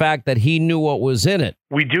for a fact that he knew what was in it?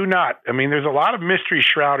 We do not. I mean, there's a lot of mystery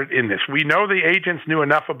shrouded in this. We know the agents knew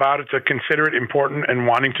enough about it to consider it important and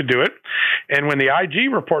wanting to do it. And when the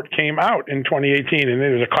IG report came out in 2018 and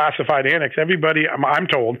there was a classified annex, everybody, I'm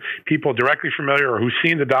told, people directly familiar or who've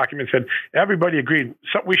seen the document said, everybody agreed,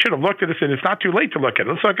 so we should have looked at this, and it's not too late to look at it.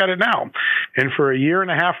 Let's look at it now. And for a year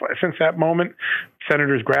and a half since that moment,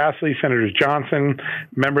 Senators Grassley, Senators Johnson,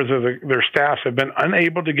 members of their staffs have been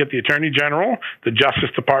unable to get the Attorney General, the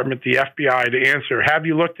Justice Department, the FBI to answer. Have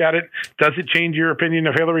you looked at it? Does it change your opinion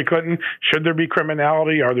of Hillary Clinton? Should there be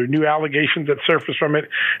criminality? Are there new allegations that surface from it?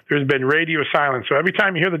 There's been radio silence. So every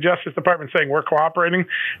time you hear the Justice Department saying we're cooperating,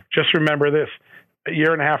 just remember this. A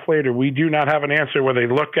year and a half later, we do not have an answer whether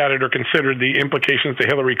they looked at it or considered the implications to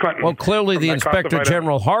Hillary Clinton. Well, clearly the Inspector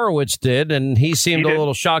General Horowitz did, and he seemed a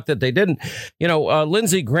little shocked that they didn't. You know,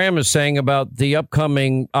 Lindsey Graham is saying about the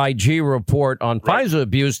upcoming IG report on FISA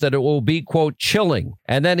abuse that it will be, quote, chilling.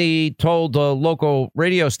 And then he told a local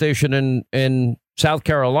radio station in South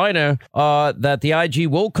Carolina that the IG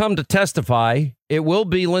will come to testify. It will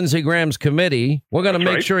be Lindsey Graham's committee. We're going to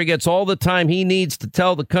make sure he gets all the time he needs to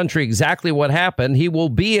tell the country exactly what happened. He will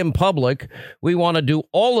be in public. We want to do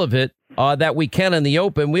all of it that we can in the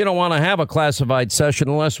open. We don't want to have a classified session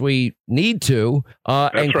unless we need to,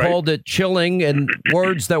 and called it chilling, and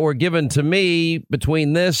words that were given to me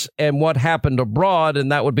between this and what happened abroad,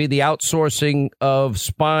 and that would be the outsourcing of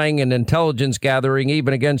spying and intelligence gathering,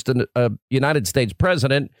 even against a United States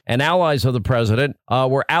president and allies of the president,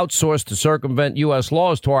 were outsourced to circumvent U.S.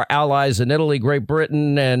 laws to our allies in Italy, Great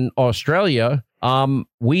Britain, and Australia.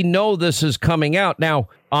 We know this is coming out now.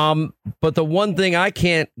 But the one thing I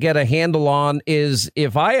can't get a handle on is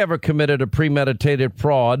if I ever committed a premeditated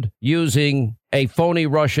fraud using a phony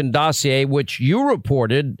Russian dossier, which you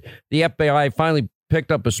reported, the FBI finally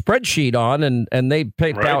picked up a spreadsheet on, and they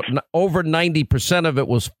picked out over 90% of it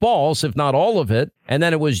was false, if not all of it. And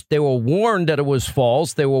then they were warned that it was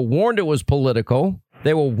false. They were warned it was political.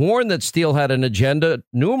 They were warned that Steele had an agenda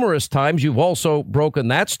numerous times. You've also broken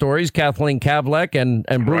that stories. Kathleen Kavlek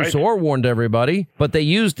and Bruce Orr warned everybody, but they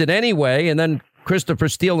used it anyway. And then Christopher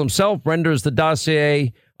Steele himself renders the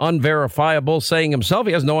dossier unverifiable, saying himself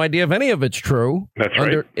he has no idea if any of it's true. That's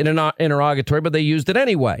right. In an interrogatory, but they used it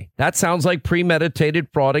anyway. That sounds like premeditated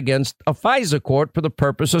fraud against a FISA court for the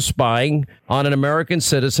purpose of spying on an American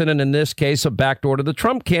citizen, and in this case, a backdoor to the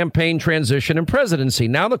Trump campaign, transition, and presidency.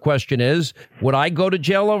 Now the question is, would I go to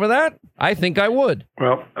jail over that? I think I would.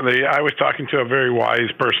 Well, I was talking to a very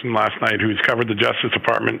wise person last night who's covered the Justice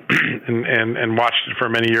Department and watched it for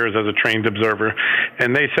many years as a trained observer,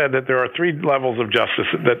 and they said that there are three levels of justice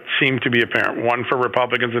that seem to be apparent. One for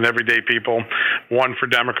Republicans and everyday people, one for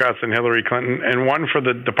Democrats and Hillary Clinton, and one for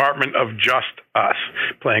the Department of Just Us,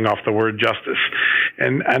 playing off the word justice.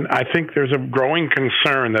 And I think there's a growing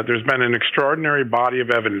concern that there's been an extraordinary body of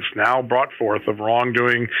evidence now brought forth of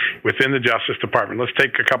wrongdoing within the Justice Department. Let's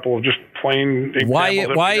take a couple of just plain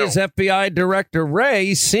examples. Why is FBI Director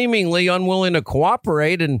Wray seemingly unwilling to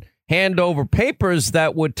cooperate and hand over papers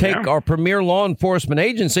that would take our premier law enforcement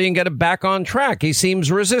agency and get it back on track? He seems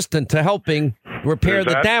resistant to helping repair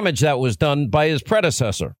the damage that was done by his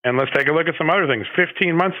predecessor. And let's take a look at some other things.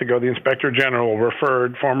 15 months ago, the Inspector General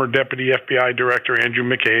referred former Deputy FBI Director Andrew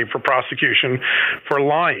McCabe for prosecution for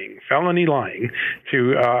lying, felony lying,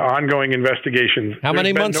 to ongoing investigations. How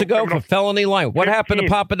many months ago for felony lying? What happened to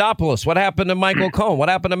Papadopoulos? What happened to Michael Cohen? What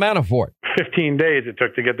happened to Manafort? 15 days it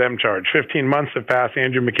took to get them charged. 15 months have passed.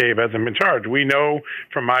 Andrew McCabe hasn't been charged. We know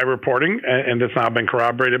from my reporting, and it's now been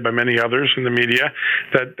corroborated by many others in the media,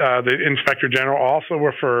 that the Inspector General also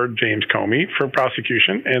referred James Comey for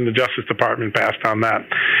prosecution, and the Justice Department passed on that.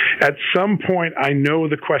 At some point, I know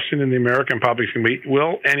the question in the American public is going to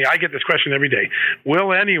be, I get this question every day,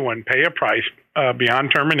 will anyone pay a price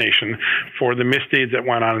beyond termination for the misdeeds that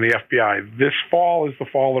went on in the FBI? This fall is the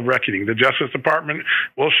fall of reckoning. The Justice Department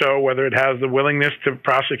will show whether it has the willingness to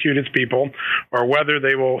prosecute its people or whether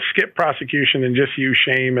they will skip prosecution and just use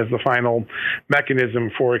shame as the final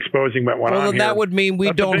mechanism for exposing what went on here. Well, that would mean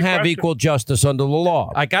we don't have equal justice under the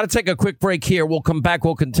law. I got to take a quick break here. We'll come back.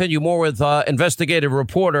 We'll continue more with investigative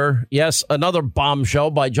reporter. Yes, another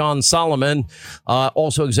bombshell by John Solomon,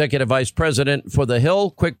 also executive vice president for The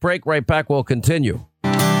Hill. Quick break. Right back. We'll continue.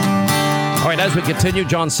 All right, as we continue,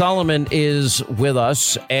 John Solomon is with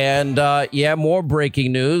us. And, more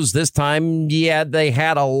breaking news. This time, they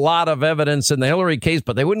had a lot of evidence in the Hillary case,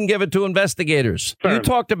 but they wouldn't give it to investigators. Sure. You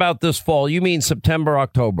talked about this fall. You mean September,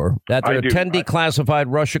 October, that there are 10 declassified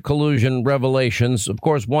Russia collusion revelations. Of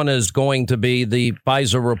course, one is going to be the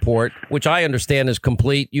FISA report, which I understand is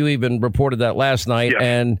complete. You even reported that last night.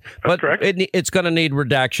 Yes, but it's going to need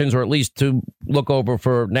redactions, or at least to look over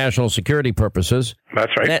for national security purposes.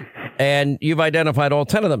 That's right. And you've identified all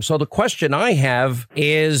 10 of them. So the question I have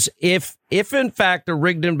is if in fact a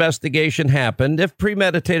rigged investigation happened, if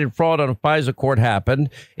premeditated fraud on a FISA court happened,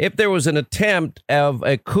 if there was an attempt of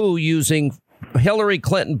a coup using Hillary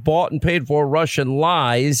Clinton bought and paid for Russian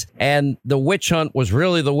lies, and the witch hunt was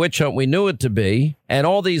really the witch hunt we knew it to be, and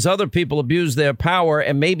all these other people abused their power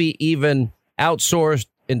and maybe even outsourced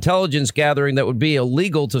intelligence gathering that would be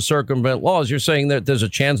illegal to circumvent laws, you're saying that there's a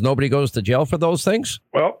chance nobody goes to jail for those things?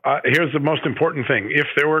 Well, here's the most important thing. If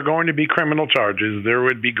there were going to be criminal charges, there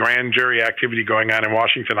would be grand jury activity going on in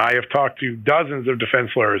Washington. I have talked to dozens of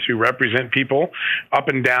defense lawyers who represent people up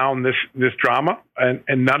and down this drama,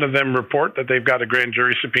 and none of them report that they've got a grand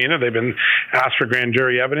jury subpoena. They've been asked for grand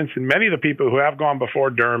jury evidence, and many of the people who have gone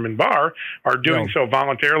before Durham and Barr are doing so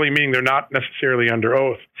voluntarily, meaning they're not necessarily under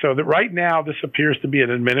oath. So that right now, this appears to be an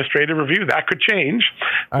administrative review. That could change.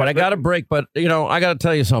 All right, I got to break, but, I got to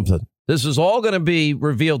tell you something. This is all going to be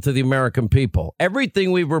revealed to the American people.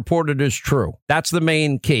 Everything we've reported is true. That's the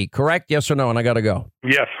main key, correct? Yes or no? And I got to go.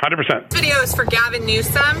 Yes, 100%. This video is for Gavin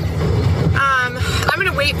Newsom. I'm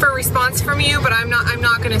going to wait for a response from you, but I'm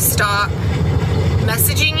not going to stop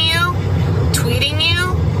messaging you, tweeting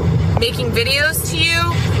you, making videos to you,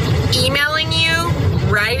 emailing you,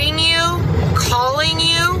 writing you, calling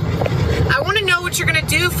you. I want to know what you're going to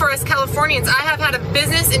do for us Californians. I have had a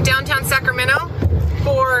business in downtown Sacramento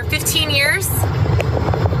for 15 years,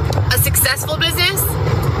 a successful business.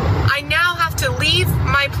 I now have to leave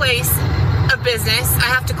my place of business. I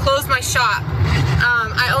have to close my shop.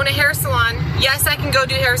 I own a hair salon. Yes, I can go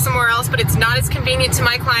do hair somewhere else, but it's not as convenient to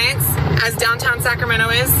my clients as downtown Sacramento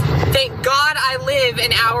is. Thank God I live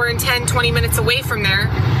an hour and 10, 20 minutes away from there.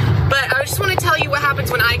 But I just want to tell you what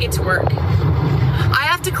happens when I get to work. I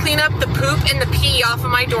have to clean up the poop and the pee off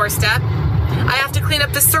of my doorstep. I have to clean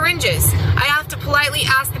up the syringes. I have to politely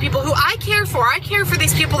ask the people who I care for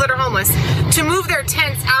these people that are homeless, to move their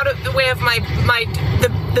tents out of the way of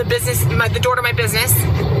the door to my business.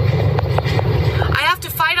 I have to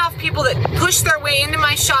fight off people that push their way into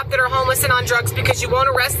my shop that are homeless and on drugs because you won't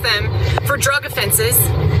arrest them for drug offenses.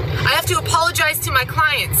 I have to apologize to my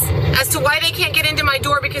clients as to why they can't get into my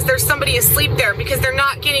door because there's somebody asleep there, because they're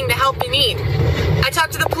not getting the help they need. I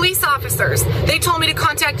talked to the police officers. They told me to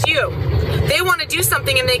contact you. They want to do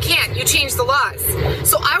something and they can't. You change the laws.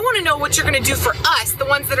 So I want to know what you're going to do for us, the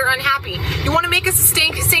ones that are unhappy. You want to make us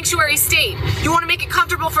a sanctuary state. You want to make it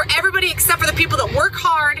comfortable for everybody except for the people that work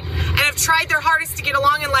hard and have tried their hardest to get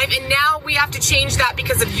along in life, and now we have to change that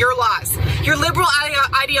because of your laws. Your liberal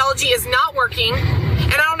ideology is not working,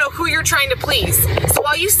 and I don't know who you're trying to please. So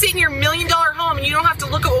while you sit in your $1 million home and you don't have to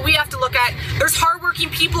look at what we have to look at, there's hardworking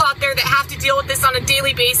people out there that have to deal with this on a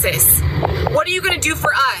daily basis. What are you going to do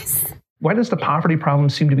for us? Why does the poverty problem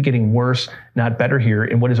seem to be getting worse, not better here,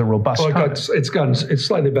 in what is a robust economy? It's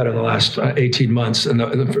slightly better the last 18 months in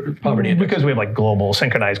the poverty index. Because we have like global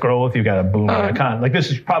synchronized growth. You've got a boom economy. Like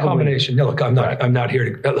this is probably combination. No, look, I'm not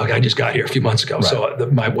here to look. I just got here a few months ago. Right. So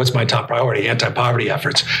what's my top priority? Anti-poverty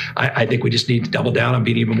efforts. I think we just need to double down on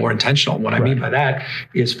being even more intentional. What I mean by that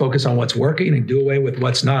is focus on what's working and do away with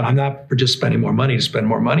what's not. I'm not for just spending more money to spend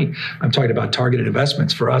more money. I'm talking about targeted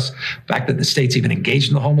investments. For us, the fact that the state's even engaged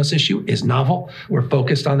in the homeless issue is novel. We're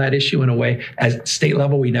focused on that issue in a way at state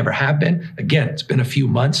level we never have been. Again, it's been a few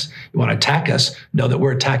months. You want to attack us, know that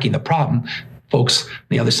we're attacking the problem. Folks on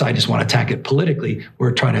the other side just want to attack it politically.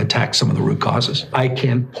 We're trying to attack some of the root causes. I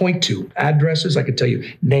can point to addresses. I can tell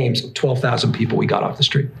you names of 12,000 people we got off the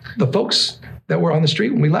street. The folks that were on the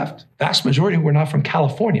street when we left, vast majority were not from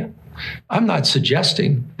California. I'm not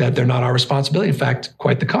suggesting that they're not our responsibility. In fact,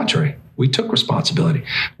 quite the contrary. We took responsibility.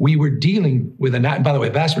 We were dealing with and by the way,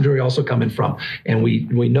 vast majority also coming from, and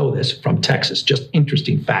we know this, from Texas. Just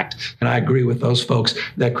interesting fact. And I agree with those folks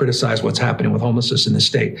that criticize what's happening with homelessness in the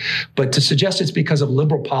state. But to suggest it's because of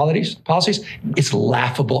liberal policies, it's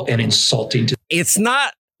laughable and insulting. It's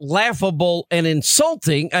not laughable and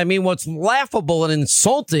insulting. I mean, what's laughable and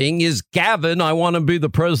insulting is Gavin, I want to be the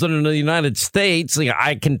president of the United States.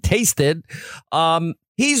 I can taste it.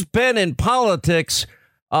 He's been in politics,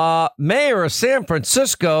 mayor of San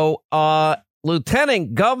Francisco,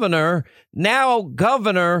 lieutenant governor, now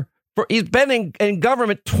governor. He's been in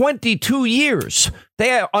government 22 years.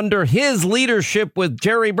 They are under his leadership with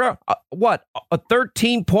Jerry Brown. A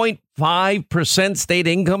 13.5% state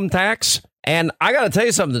income tax. And I got to tell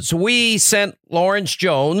you something. So we sent Lawrence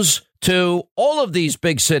Jones to all of these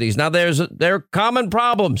big cities. Now, there are common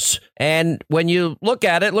problems. And when you look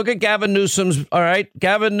at it, look at Gavin Newsom's. All right,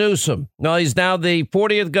 Gavin Newsom. No, he's now the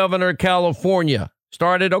 40th governor of California.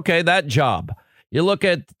 Started, that job. You look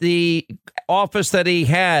at the office that he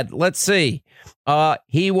had. Let's see.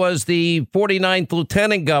 He was the 49th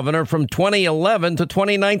lieutenant governor from 2011 to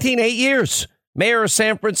 2019, 8 years. Mayor of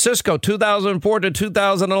San Francisco, 2004 to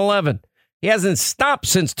 2011. He hasn't stopped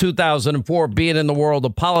since 2004 being in the world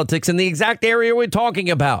of politics in the exact area we're talking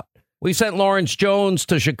about. We sent Lawrence Jones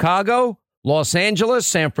to Chicago, Los Angeles,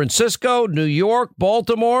 San Francisco, New York,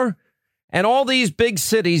 Baltimore, and all these big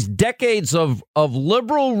cities, decades of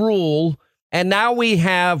liberal rule. And now we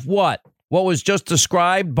have what was just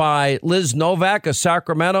described by Liz Novak, a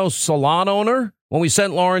Sacramento salon owner. When we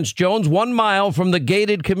sent Lawrence Jones 1 mile from the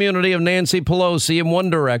gated community of Nancy Pelosi in one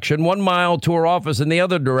direction, 1 mile to her office in the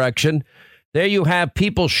other direction. There you have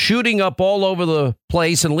people shooting up all over the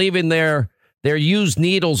place and leaving their used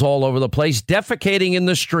needles all over the place, defecating in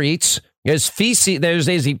the streets. There's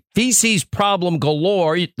a feces problem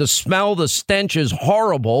galore. The smell, the stench is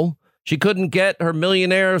horrible. She couldn't get her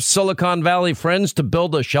millionaire Silicon Valley friends to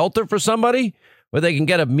build a shelter for somebody where they can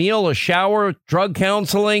get a meal, a shower, drug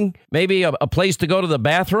counseling, maybe a place to go to the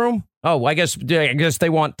bathroom. Oh, I guess they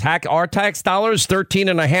want our tax dollars.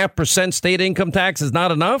 13.5% state income tax is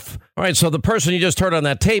not enough. All right. So the person you just heard on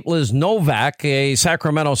that tape, Liz Novak, a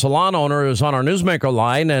Sacramento salon owner, is on our Newsmaker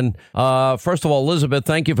line. And first of all, Elizabeth,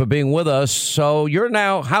 thank you for being with us. So you're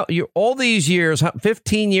all these years,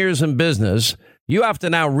 15 years in business. You have to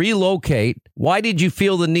now relocate. Why did you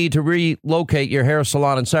feel the need to relocate your hair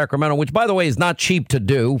salon in Sacramento, which, by the way, is not cheap to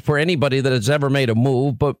do for anybody that has ever made a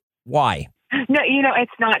move? But why? No,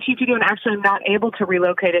 it's not cheap to do, and actually I'm not able to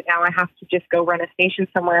relocate it now. I have to just go rent a station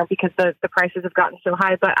somewhere because the prices have gotten so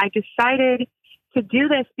high. But I decided to do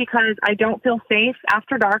this because I don't feel safe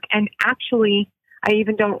after dark, and actually I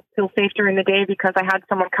even don't feel safe during the day because I had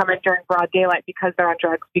someone come in during broad daylight because they're on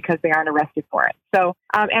drugs because they aren't arrested for it. So,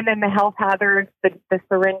 and then the health hazards, the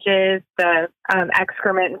syringes, the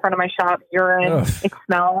excrement in front of my shop, urine, it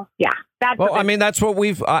smells. Yeah. That's what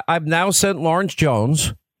I've now sent Lawrence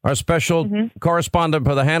Jones, our special correspondent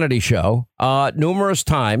for the Hannity Show, numerous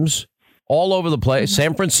times, all over the place,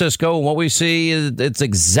 San Francisco. And what we see is it's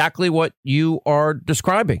exactly what you are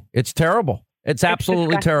describing. It's terrible. It's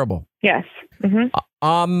absolutely terrible. Yes.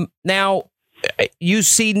 Mm-hmm. Now, you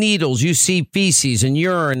see needles, you see feces and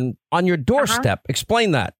urine on your doorstep.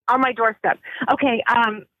 Explain that. On my doorstep. Okay.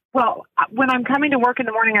 Well, when I'm coming to work in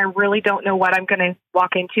the morning, I really don't know what I'm going to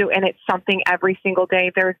walk into, and it's something every single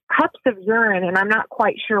day. There's cups of urine, and I'm not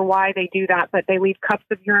quite sure why they do that, but they leave cups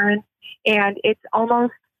of urine, and it's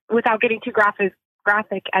almost, without getting too graphic,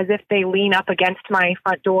 as if they lean up against my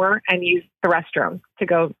front door and use the restroom to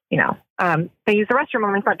go, they use the restroom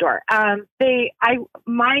on my front door.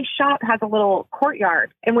 My shop has a little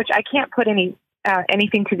courtyard in which I can't put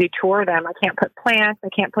anything to detour them. I can't put plants. I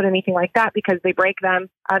can't put anything like that because they break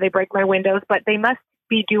them. They break my windows, but they must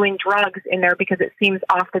be doing drugs in there because it seems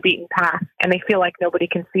off the beaten path and they feel like nobody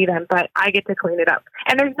can see them, but I get to clean it up.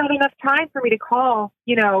 And there's not enough time for me to call,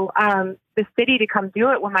 the city to come do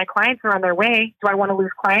it when my clients are on their way. Do I want to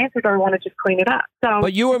lose clients or do I want to just clean it up? So,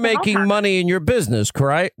 but you were making money in your business,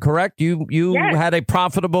 correct? You Yes. had a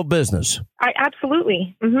profitable business. I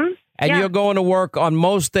absolutely. Mm-hmm. And you're going to work on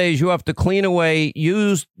most days. You have to clean away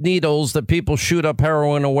used needles that people shoot up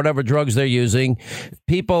heroin or whatever drugs they're using.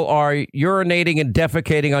 People are urinating and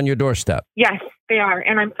defecating on your doorstep. Yes, they are.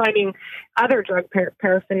 And I'm finding other drug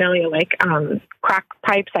paraphernalia like crack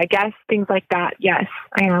pipes, I guess, things like that. Yes,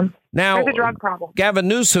 I am. Now, there's a drug problem. Gavin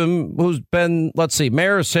Newsom, who's been,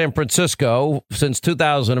 mayor of San Francisco since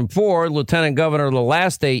 2004, lieutenant governor the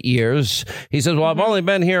last 8 years. He says, well, I've only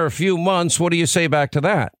been here a few months. What do you say back to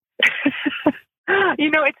that?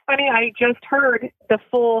 It's funny. I just heard the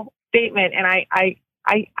full statement and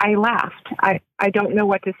I laughed. I don't know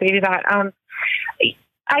what to say to that.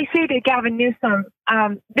 I say to Gavin Newsom,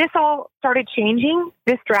 this all started changing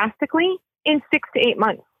this drastically in 6 to 8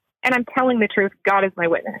 months. And I'm telling the truth. God is my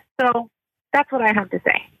witness. So that's what I have to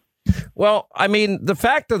say. Well, I mean, the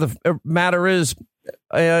fact of the matter is,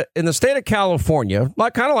 in the state of California,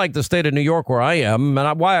 kind of like the state of New York where I am,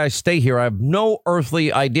 and why I stay here, I have no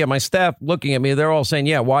earthly idea. My staff looking at me, they're all saying,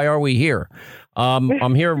 yeah, why are we here?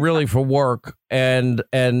 I'm here really for work, and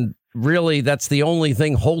really that's the only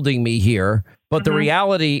thing holding me here. But the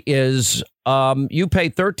reality is you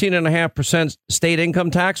pay 13.5% state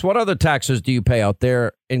income tax. What other taxes do you pay out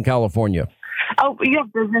there in California? Oh, you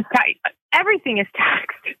have business tax. Everything is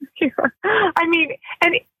taxed here. I mean,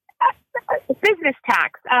 and business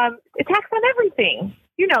tax, tax on everything.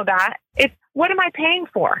 You know that. It's what am I paying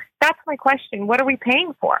for? That's my question. What are we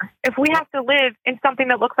paying for? If we have to live in something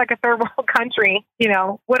that looks like a third world country,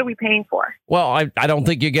 what are we paying for? Well, I don't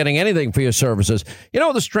think you're getting anything for your services.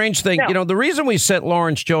 The strange thing, No. The reason we sent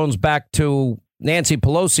Lawrence Jones back to Nancy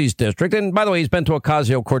Pelosi's district, and by the way, he's been to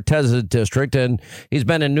Ocasio-Cortez's district, and he's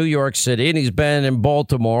been in New York City, and he's been in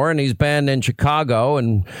Baltimore, and he's been in Chicago,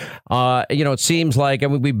 and it seems like,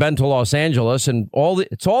 we've been to Los Angeles, and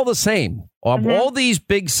it's all the same. All these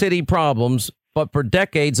big city problems, but for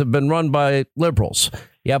decades have been run by liberals.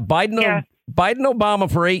 Yeah, Biden,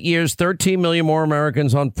 Obama for 8 years, 13 million more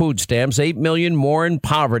Americans on food stamps, 8 million more in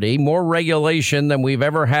poverty, more regulation than we've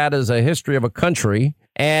ever had as a history of a country.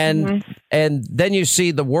 And then you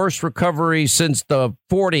see the worst recovery since the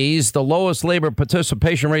 40s, the lowest labor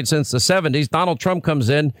participation rate since the 70s. Donald Trump comes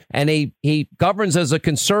in and he governs as a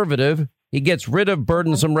conservative. He gets rid of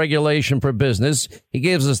burdensome regulation for business. He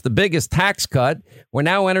gives us the biggest tax cut. We're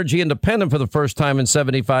now energy independent for the first time in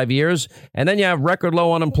 75 years. And then you have record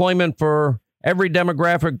low unemployment for every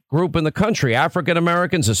demographic group in the country: African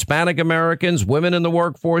Americans, Hispanic Americans, women in the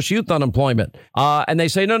workforce, youth unemployment. And they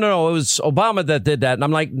say, no, it was Obama that did that. And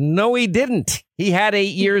I'm like, no, he didn't. He had 8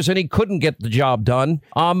 years and he couldn't get the job done.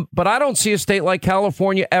 But I don't see a state like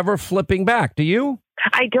California ever flipping back. Do you?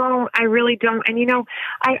 I don't. I really don't. And,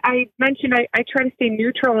 I mentioned I try to stay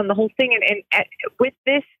neutral in the whole thing. And with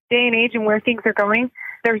this day and age and where things are going,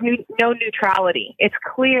 there's no neutrality. It's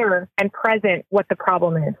clear and present what the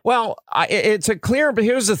problem is. Well, it's but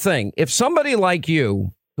here's the thing. If somebody like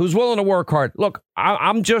you who's willing to work hard, look,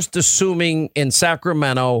 I'm just assuming in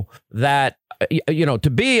Sacramento that, to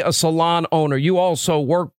be a salon owner, you also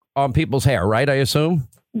work on people's hair, right? I assume?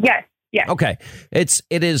 Yes. Yes. Okay. It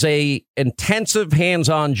is a intensive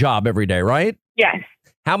hands-on job every day, right? Yes.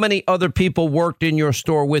 How many other people worked in your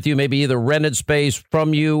store with you, maybe either rented space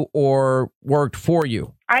from you or worked for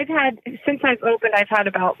you? Since I've opened, I've had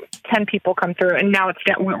about 10 people come through, and now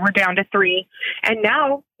we're down to 3. And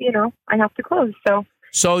now, I have to close.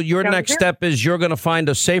 So your next step is you're going to find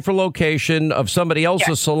a safer location of somebody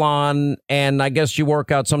else's salon, and I guess you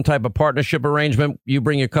work out some type of partnership arrangement. You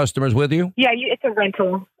bring your customers with you? Yeah, it's a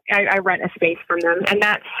rental. I rent a space from them, and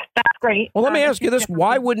that's great. Well, let me ask you this.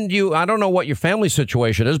 Why wouldn't you, I don't know what your family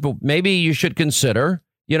situation is, but maybe you should consider,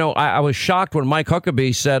 I was shocked when Mike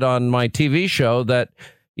Huckabee said on my TV show that,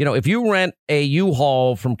 if you rent a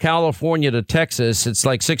U-Haul from California to Texas, it's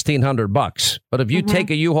like $1,600. But if you take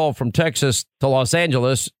a U-Haul from Texas to Los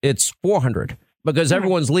Angeles, it's $400 because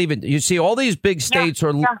everyone's leaving. You see, all these big states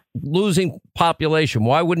are losing population.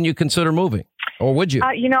 Why wouldn't you consider moving? Or would you?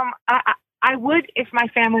 I would if my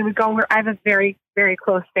family would go. I have a very, very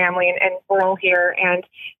close family, and we're all here. And,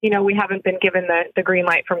 we haven't been given the green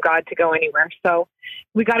light from God to go anywhere. So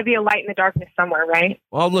we got to be a light in the darkness somewhere, right?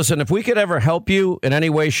 Well, listen, if we could ever help you in any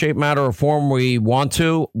way, shape, matter, or form we want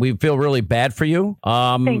to, we feel really bad for you.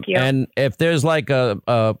 Thank you. And if there's like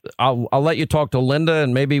I'll let you talk to Linda,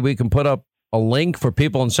 and maybe we can put up a link for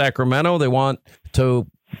people in Sacramento. They want to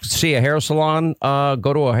see a hair salon,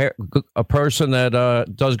 go to a person that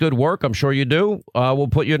does good work. I'm sure you do. We'll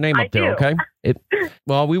put your name up there, okay?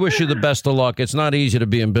 Well, we wish you the best of luck. It's not easy to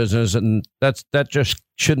be in business, and that just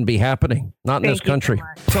shouldn't be happening. Not in this country.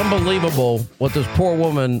 It's unbelievable what this poor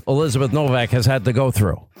woman, Elizabeth Novak, has had to go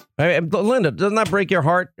through. Linda, doesn't that break your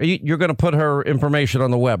heart? You're going to put her information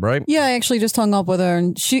on the web, right? Yeah, I actually just hung up with her,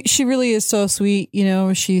 and she really is so sweet. You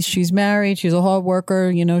know, she's married. She's a hard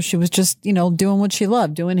worker. You know, she was just, doing what she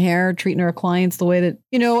loved, doing hair, treating her clients the way that,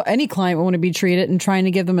 any client would want to be treated, and trying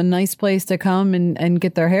to give them a nice place to come and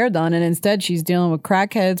get their hair done. And instead, she's dealing with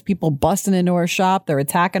crackheads, people busting into her shop. They're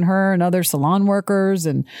attacking her and other salon workers.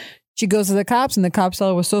 And she goes to the cops, and the cops tell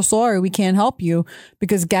her, "We're so sorry, we can't help you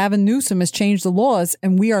because Gavin Newsom has changed the laws,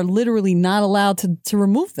 and we are literally not allowed to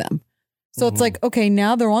remove them." So it's like, okay,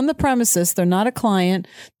 now they're on the premises. They're not a client.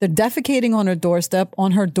 They're defecating on her doorstep,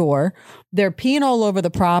 on her door. They're peeing all over the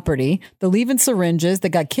property. They're leaving syringes. They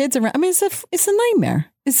got kids around. I mean, it's a nightmare.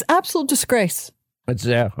 It's absolute disgrace. This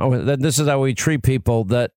is how we treat people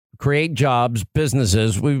that create jobs,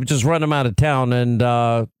 businesses. We just run them out of town, and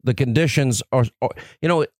the conditions are,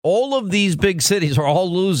 all of these big cities are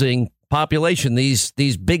all losing population. These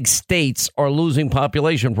big states are losing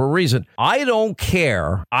population for a reason. I don't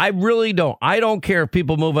care. I really don't. I don't care if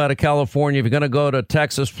people move out of California. If you're going to go to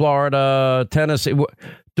Texas, Florida, Tennessee,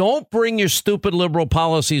 don't bring your stupid liberal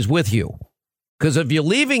policies with you. Because if you're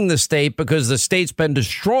leaving the state because the state's been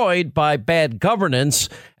destroyed by bad governance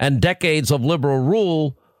and decades of liberal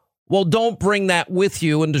rule, well, don't bring that with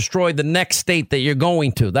you and destroy the next state that you're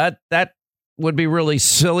going to. That would be really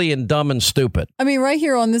silly and dumb and stupid. I mean, right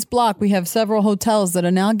here on this block, we have several hotels that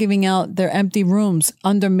are now giving out their empty rooms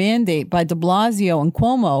under mandate by de Blasio and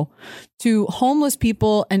Cuomo to homeless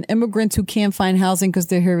people and immigrants who can't find housing because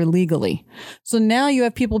they're here illegally. So now you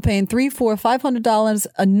have people paying $300, $400, $500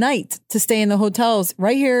 a night to stay in the hotels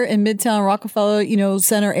right here in Midtown Rockefeller,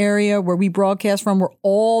 Center area where we broadcast from, where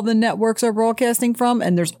all the networks are broadcasting from,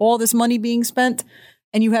 and there's all this money being spent.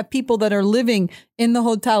 And you have people that are living in the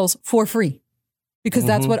hotels for free. Because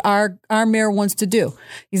that's what our mayor wants to do.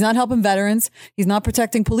 He's not helping veterans. He's not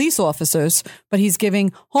protecting police officers, but he's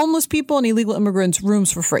giving homeless people and illegal immigrants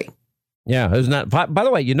rooms for free. Yeah, isn't that? By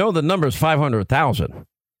the way, the number is 500,000.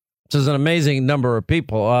 This is an amazing number of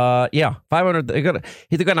people. 500. They're going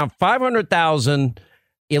to have 500,000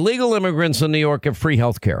 illegal immigrants in New York get free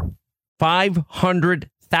health care.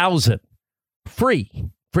 500,000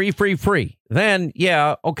 free. Then,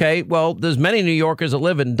 okay. Well, there's many New Yorkers that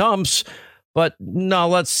live in dumps. But no,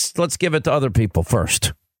 let's give it to other people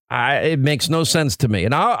first. It makes no sense to me.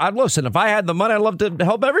 And I'd listen, if I had the money, I'd love to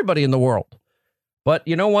help everybody in the world. But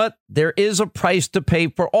you know what? There is a price to pay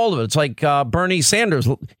for all of it. It's like Bernie Sanders,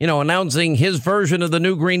 announcing his version of the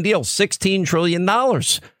new Green Deal, $16 trillion.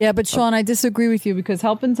 Yeah, but Sean, I disagree with you because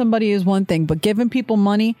helping somebody is one thing, but giving people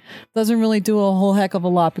money doesn't really do a whole heck of a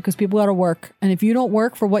lot because people got to work. And if you don't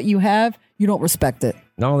work for what you have, you don't respect it.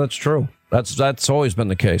 No, that's true. That's always been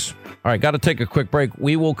the case. All right, got to take a quick break.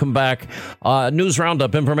 We will come back. News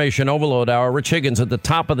Roundup, Information Overload Hour. Rich Higgins at the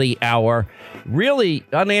top of the hour. Really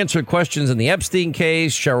unanswered questions in the Epstein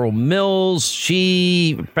case. Cheryl Mills,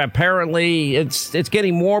 she apparently, it's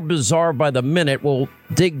getting more bizarre by the minute. We'll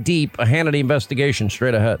dig deep. A Hannity investigation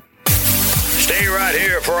straight ahead. Stay right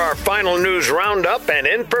here for our final news roundup and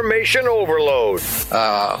information overload.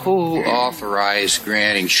 Who authorized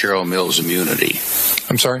granting Cheryl Mills immunity?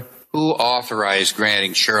 I'm sorry? Who authorized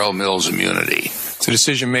granting Cheryl Mills immunity? It's a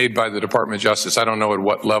decision made by the Department of Justice. I don't know at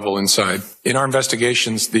what level inside. In our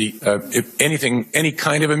investigations, if any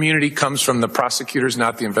kind of immunity comes from the prosecutors,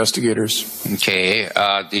 not the investigators. Okay.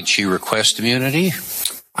 Did she request immunity?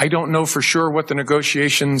 I don't know for sure what the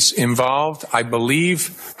negotiations involved. I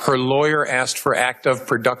believe her lawyer asked for act of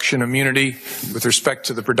production immunity with respect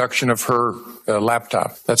to the production of her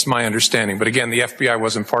laptop. That's my understanding. But again, the FBI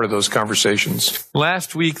wasn't part of those conversations.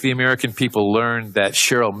 Last week, the American people learned that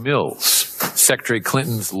Cheryl Mills, Secretary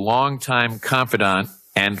Clinton's longtime confidant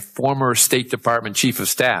and former State Department Chief of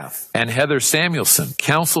Staff, and Heather Samuelson,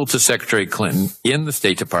 counsel to Secretary Clinton in the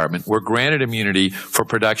State Department, were granted immunity for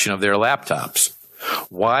production of their laptops.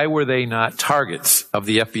 Why were they not targets of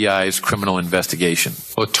the FBI's criminal investigation?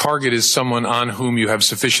 Well, a target is someone on whom you have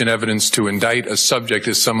sufficient evidence to indict. A subject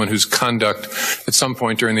is someone whose conduct at some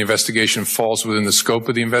point during the investigation falls within the scope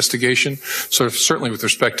of the investigation. So certainly with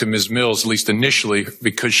respect to Ms. Mills, at least initially,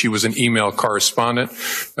 because she was an email correspondent,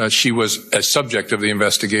 she was a subject of the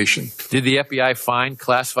investigation. Did the FBI find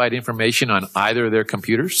classified information on either of their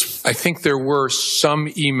computers? I think there were some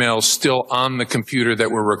emails still on the computer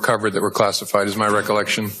that were recovered that were classified, is my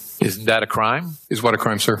recollection. Isn't that a crime? Is what a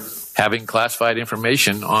crime, sir? Having classified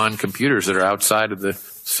information on computers that are outside of the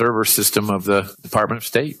server system of the Department of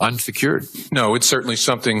State, unsecured. No, it's certainly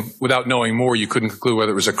something, without knowing more, you couldn't conclude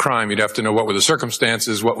whether it was a crime. You'd have to know what were the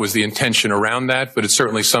circumstances, what was the intention around that. But it's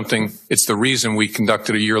certainly something, it's the reason we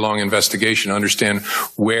conducted a year-long investigation to understand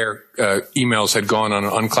where emails had gone on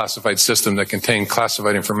an unclassified system that contained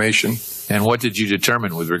classified information. And what did you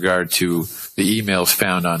determine with regard to the emails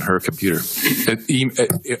found on her computer?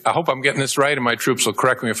 I hope I'm getting this right, and my troops will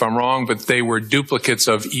correct me if I'm wrong, but they were duplicates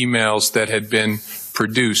of emails that had been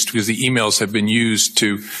produced because the emails had been used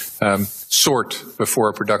to sort before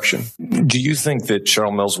a production. Do you think that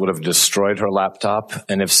Cheryl Mills would have destroyed her laptop?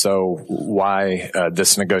 And if so, why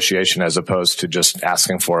this negotiation as opposed to just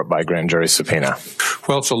asking for it by grand jury subpoena?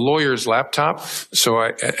 Well, it's a lawyer's laptop.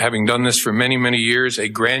 So having done this for many, many years, a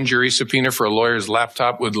grand jury subpoena for a lawyer's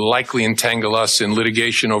laptop would likely entangle us in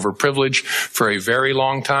litigation over privilege for a very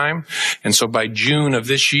long time. And so by June of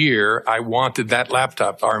this year, I wanted that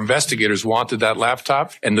laptop. Our investigators wanted that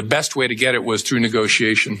laptop. And the best way to get it was through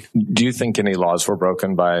negotiation. Do you think any laws were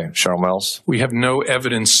broken by Cheryl Mills? We have no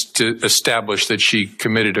evidence to establish that she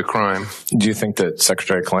committed a crime. Do you think that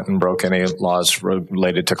Secretary Clinton broke any laws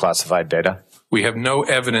related to classified data? We have no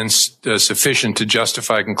evidence sufficient to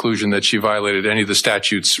justify a conclusion that she violated any of the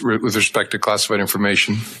statutes with respect to classified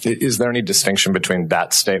information. Is there any distinction between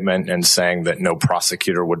that statement and saying that no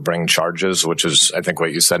prosecutor would bring charges, which is, I think,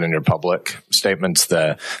 what you said in your public statements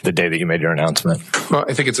the day that you made your announcement? Well,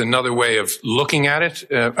 I think it's another way of looking at it.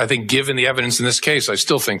 I think given the evidence in this case, I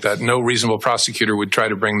still think that no reasonable prosecutor would try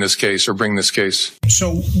to bring this case.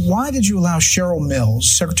 So why did you allow Cheryl Mills,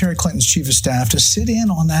 Secretary Clinton's chief of staff, to sit in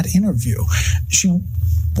on that interview? She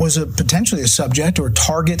was potentially a subject or a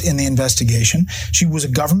target in the investigation. She was a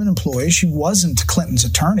government employee. She wasn't Clinton's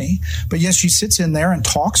attorney, but yet she sits in there and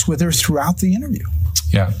talks with her throughout the interview.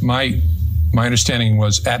 Yeah, my understanding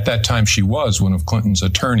was at that time she was one of Clinton's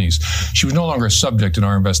attorneys. She was no longer a subject in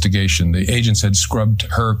our investigation. The agents had scrubbed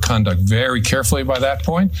her conduct very carefully by that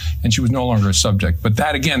point, and she was no longer a subject. But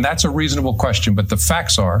that, again, that's a reasonable question. But the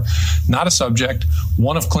facts are not a subject,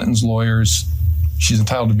 one of Clinton's lawyers. She's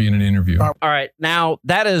entitled to be in an interview. All right. Now,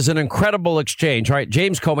 that is an incredible exchange. All right.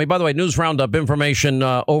 James Comey, by the way, News Roundup, Information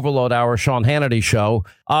Overload Hour, Sean Hannity Show.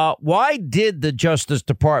 Why did the Justice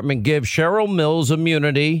Department give Cheryl Mills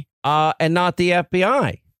immunity and not the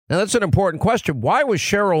FBI? Now, that's an important question. Why was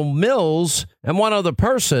Cheryl Mills and one other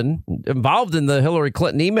person involved in the Hillary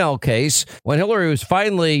Clinton email case, when Hillary was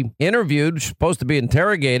finally interviewed, supposed to be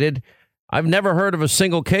interrogated? I've never heard of a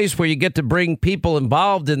single case where you get to bring people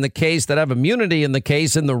involved in the case that have immunity in the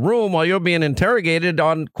case in the room while you're being interrogated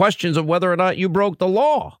on questions of whether or not you broke the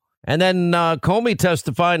law. And then Comey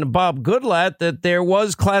testifying to Bob Goodlatte that there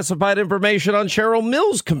was classified information on Cheryl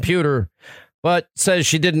Mills' computer, but says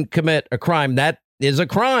she didn't commit a crime. That is a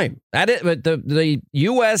crime. That is the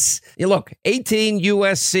U.S. Look, 18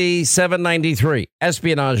 U.S.C. 793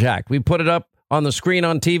 Espionage Act. We put it up on the screen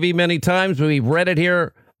on TV many times. We've read it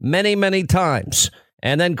here many, many times.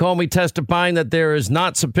 And then Comey testifying that there is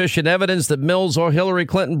not sufficient evidence that Mills or Hillary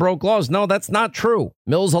Clinton broke laws. No, that's not true.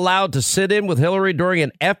 Mills allowed to sit in with Hillary during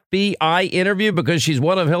an FBI interview because she's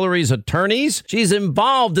one of Hillary's attorneys. She's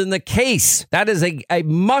involved in the case. That is a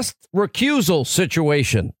must recusal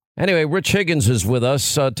situation. Anyway, Rich Higgins is with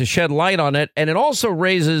us to shed light on it. And it also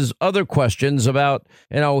raises other questions about,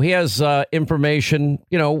 he has information,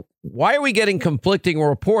 why are we getting conflicting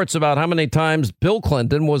reports about how many times Bill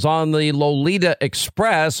Clinton was on the Lolita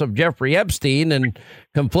Express of Jeffrey Epstein, and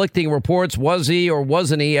conflicting reports, was he or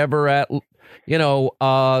wasn't he ever at,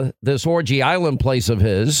 this Orgy Island place of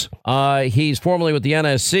his? He's formerly with the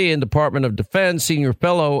NSC and Department of Defense, senior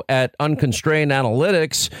fellow at Unconstrained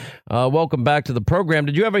Analytics. Welcome back to the program.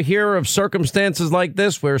 Did you ever hear of circumstances like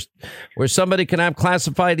this where somebody can have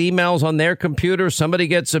classified emails on their computer? Somebody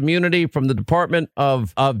gets immunity from the Department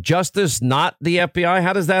of Justice, not the FBI.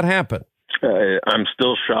 How does that happen? I'm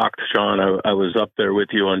still shocked, Sean. I was up there with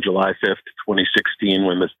you on July 5th, 2016,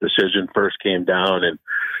 when this decision first came down, and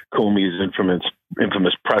Comey's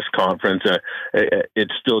infamous press conference.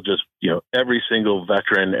 It's still just, every single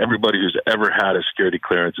veteran, everybody who's ever had a security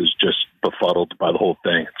clearance is just befuddled by the whole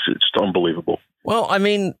thing. It's unbelievable. Well,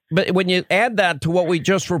 but when you add that to what we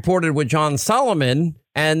just reported with John Solomon,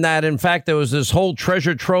 and that, in fact, there was this whole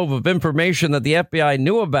treasure trove of information that the FBI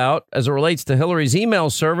knew about as it relates to Hillary's email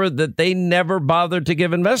server that they never bothered to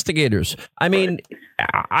give investigators.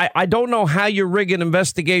 I don't know how you rig an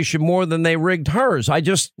investigation more than they rigged hers. I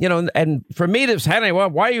just, and for me to say,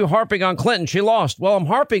 why are you harping on Clinton? She lost. Well, I'm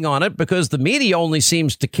harping on it because the media only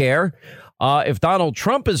seems to care if Donald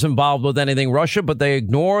Trump is involved with anything Russia, but they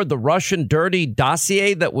ignored the Russian dirty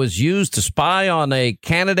dossier that was used to spy on a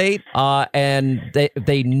candidate. And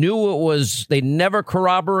they knew it was, they never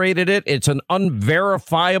corroborated it. It's an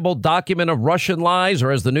unverifiable document of Russian lies,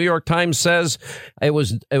 or as the New York Times says, it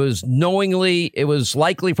was knowingly, it was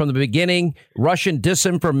likely from the beginning, Russian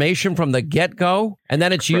disinformation from the get-go. And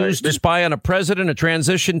then it's used to spy on a president, a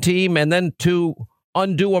transition team, and then to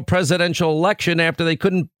undo a presidential election after they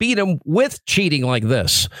couldn't beat him with cheating like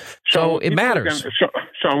this. So it matters.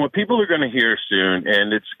 Sean, what people are going to hear soon,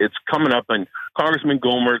 and it's coming up, and Congressman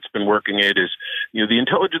Gohmert's been working it, is, the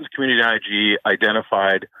intelligence community IG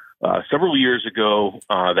identified several years ago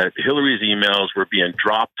that Hillary's emails were being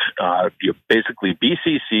dropped, basically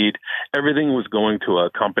BCC'd. Everything was going to a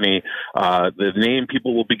company. The name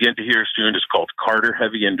people will begin to hear soon is called Carter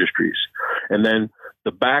Heavy Industries. And then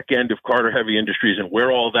the back end of Carter Heavy Industries and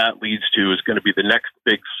where all that leads to is going to be the next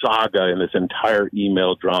big saga in this entire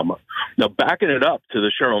email drama. Now, backing it up to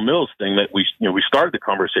the Cheryl Mills thing that we started the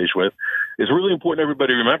conversation with is really important.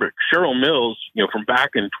 Everybody remember Cheryl Mills, from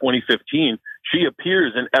back in 2015, she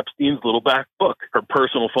appears in Epstein's little black book. Her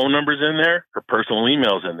personal phone number's in there. Her personal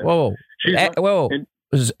email's in there. Whoa.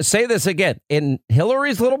 Say this again. In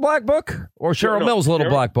Hillary's little black book or Cheryl Mills' little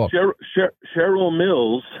black book? Cheryl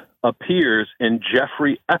Mills appears in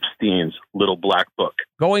Jeffrey Epstein's little black book.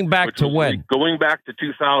 Going back to when? Going back to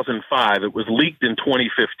 2005. It was leaked in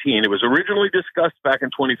 2015. It was originally discussed back in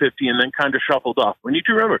 2015 and then kind of shuffled off. We need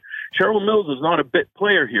to remember, Cheryl Mills is not a bit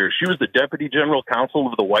player here. She was the Deputy General Counsel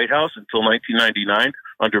of the White House until 1999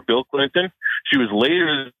 under Bill Clinton. She was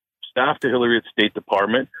later staff to Hillary at State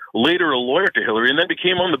Department, later a lawyer to Hillary, and then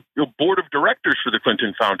became on the board of directors for the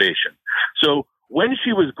Clinton Foundation. So when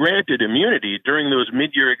she was granted immunity during those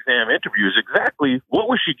mid-year exam interviews, exactly what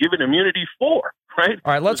was she given immunity for, right?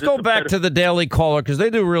 All right, let's go back to the Daily Caller because they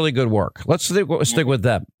do really good work. Let's stick with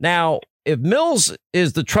them. Now, if Mills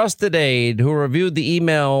is the trusted aide who reviewed the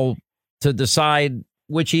email to decide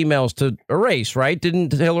which emails to erase, right?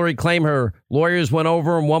 Didn't Hillary claim her lawyers went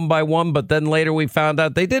over them one by one, but then later we found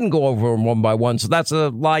out they didn't go over them one by one. So that's a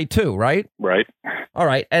lie too, right? Right. All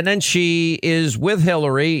right. And then she is with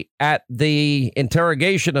Hillary at the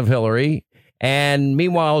interrogation of Hillary. And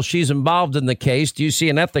meanwhile, she's involved in the case. Do you see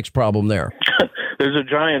an ethics problem there? There's a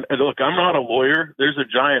giant, look, I'm not a lawyer. There's a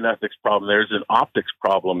giant ethics problem. There's an optics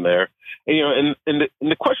problem there. And, and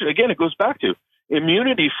the question, again, it goes back to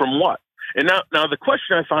immunity from what? And now the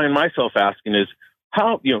question I find myself asking is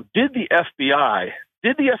how, did the FBI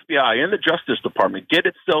and the Justice Department get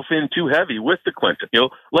itself in too heavy with the Clinton?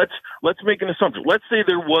 Let's make an assumption. Let's say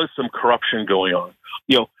there was some corruption going on.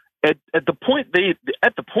 At the point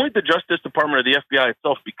the Justice Department or the FBI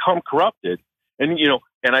itself become corrupted,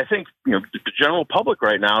 and I think the general public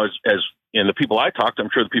right now as and the people I talked to, I'm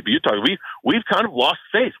sure the people you talked to, we've kind of lost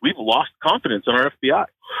faith. We've lost confidence in our FBI.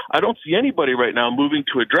 I don't see anybody right now moving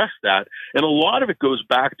to address that. And a lot of it goes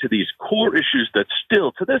back to these core issues that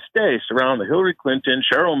still, to this day, surround the Hillary Clinton,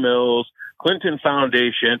 Cheryl Mills, Clinton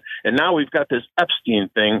Foundation, and now we've got this Epstein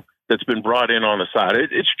thing that's been brought in on the side.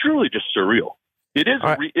 It's truly just surreal. It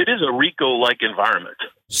is a RICO-like environment.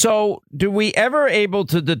 So do we ever able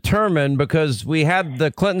to determine, because we had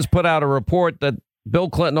the Clintons put out a report that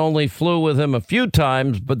Bill Clinton only flew with him a few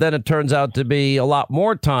times, but then it turns out to be a lot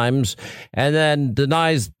more times, and then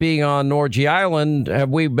denies being on Orgy Island. Have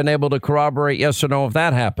we been able to corroborate yes or no if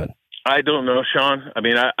that happened? I don't know, Sean. I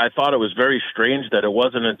mean, I thought it was very strange that it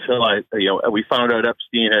wasn't until we found out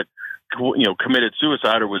Epstein had committed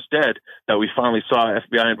suicide or was dead that we finally saw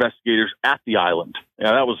FBI investigators at the island.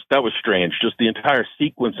 Yeah, that was strange. Just the entire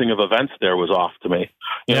sequencing of events there was off to me.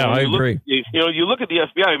 I agree. You look at the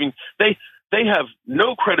FBI. I mean, they have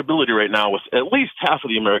no credibility right now with at least half of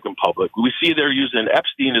the American public. We see they're using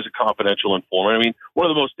Epstein as a confidential informant. I mean, one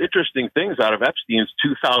of the most interesting things out of Epstein's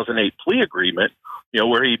 2008 plea agreement,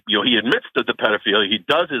 where he admits to the pedophilia, he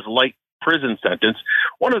does his light prison sentence.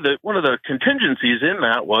 One of the contingencies in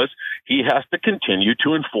that was he has to continue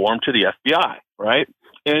to inform to the FBI, right?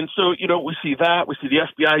 And so, we see that. We see the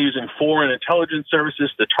FBI using foreign intelligence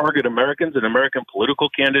services to target Americans and American political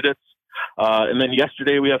candidates. And then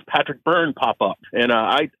yesterday we have Patrick Byrne pop up. And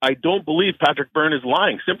I don't believe Patrick Byrne is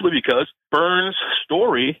lying, simply because Byrne's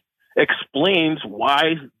story explains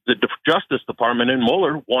why the Justice Department and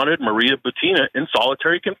Mueller wanted Maria Butina in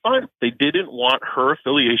solitary confinement. They didn't want her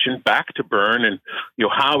affiliation back to Byrne and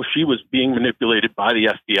how she was being manipulated by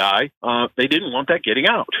the FBI. They didn't want that getting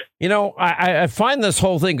out. I find this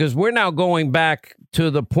whole thing, because we're now going back to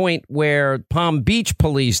the point where Palm Beach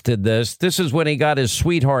police did this. This is when he got his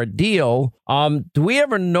sweetheart deal. Do we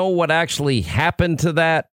ever know what actually happened to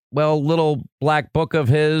that little black book of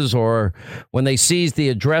his, or when they seized the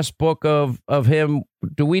address book of him?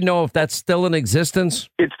 Do we know if that's still in existence?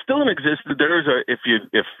 It's still in existence.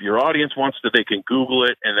 If your audience wants to, they can Google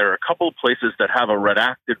it, and there are a couple of places that have a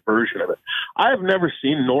redacted version of it. I've never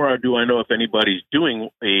seen, nor do I know if anybody's doing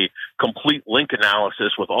a complete link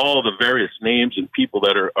analysis with all the various names and people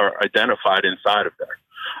that are identified inside of there.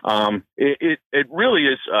 It really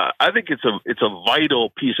is. I think it's a vital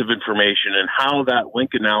piece of information, and how that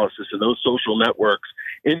link analysis and those social networks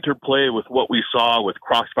interplay with what we saw with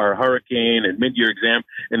Crossfire Hurricane and Mid-Year Exam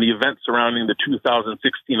and the events surrounding the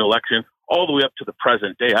 2016 election, all the way up to the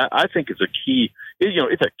present day. I think it's a key.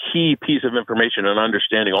 It's a key piece of information in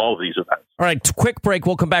understanding all of these events. All right, quick break.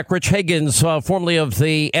 We'll come back. Rich Higgins, formerly of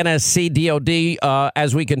the NSC-DOD,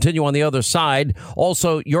 as we continue on the other side.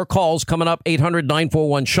 Also, your calls coming up,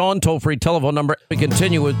 800-941-SEAN, toll-free telephone number. We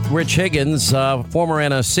continue with Rich Higgins, former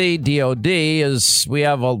NSC-DOD, as we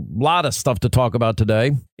have a lot of stuff to talk about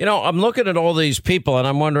today. I'm looking at all these people, and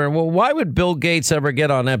I'm wondering, well, why would Bill Gates ever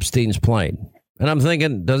get on Epstein's plane? And I'm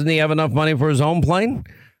thinking, doesn't he have enough money for his own plane?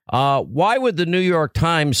 Why would the New York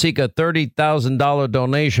Times seek a $30,000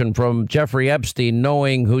 donation from Jeffrey Epstein,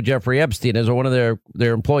 knowing who Jeffrey Epstein is, or one of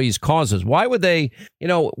their employees' causes? Why would they,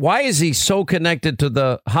 why is he so connected to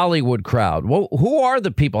the Hollywood crowd? Well, who are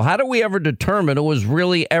the people? How do we ever determine who was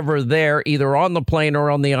really ever there, either on the plane or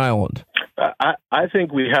on the island? I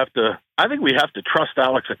think we have to trust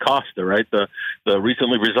Alex Acosta, right? The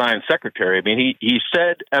recently resigned secretary. I mean, he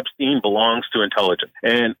said Epstein belongs to intelligence,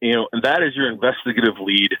 and and that is your investigative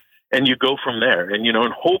lead, and you go from there. And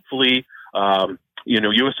and hopefully,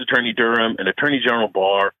 U.S. Attorney Durham and Attorney General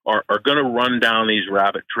Barr are going to run down these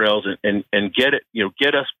rabbit trails and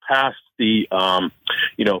get us past the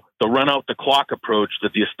the run out the clock approach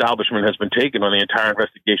that the establishment has been taking on the entire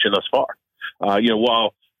investigation thus far.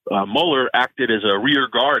 While Mueller acted as a rear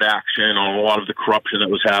guard action on a lot of the corruption that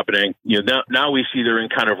was happening. Now we see they're in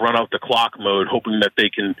kind of run out the clock mode, hoping that they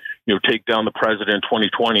can, take down the president in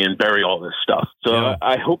 2020 and bury all this stuff. So yeah.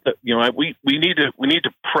 I hope that we need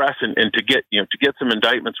to press and to get some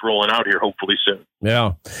indictments rolling out here, hopefully soon.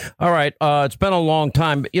 Yeah. All right. It's been a long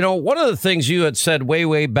time. One of the things you had said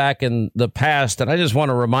way back in the past, and I just want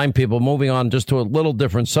to remind people, moving on just to a little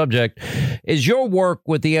different subject, is your work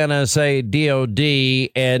with the NSA,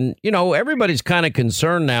 DOD, and everybody's kind of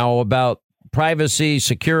concerned now about privacy,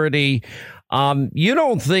 security. You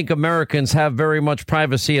don't think Americans have very much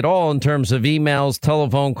privacy at all in terms of emails,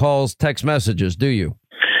 telephone calls, text messages, do you?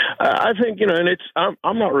 I think, and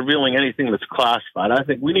I'm not revealing anything that's classified. I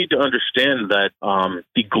think we need to understand that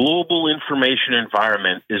the global information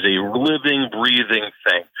environment is a living, breathing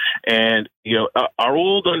thing. And, our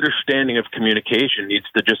old understanding of communication needs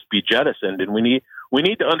to just be jettisoned. And we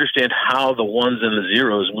need to understand how the ones and the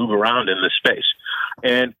zeros move around in this space.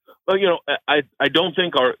 And, I don't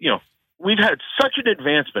think we've had such an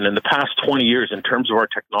advancement in the past 20 years in terms of our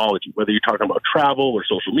technology, whether you're talking about travel or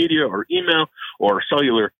social media or email or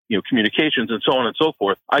cellular, communications and so on and so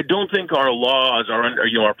forth. I don't think our laws,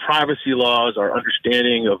 our privacy laws, our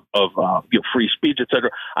understanding of free speech, et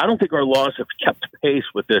cetera, I don't think our laws have kept pace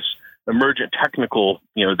with this emergent technical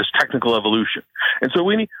evolution. And so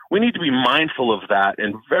we need to be mindful of that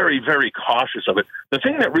and very, very cautious of it. The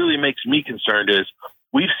thing that really makes me concerned is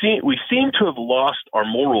we seem to have lost our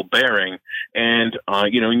moral bearing, and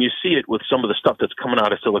and you see it with some of the stuff that's coming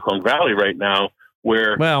out of Silicon Valley right now,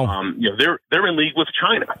 where they're in league with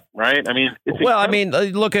China, right? I mean,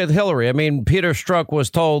 look at Hillary. I mean, Peter Strzok was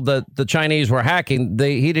told that the Chinese were hacking.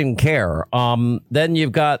 He didn't care. Then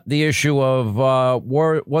you've got the issue of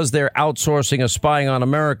was there outsourcing of spying on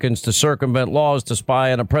Americans to circumvent laws to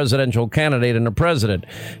spy on a presidential candidate and a president?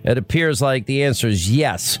 It appears like the answer is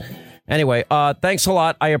yes. Anyway, thanks a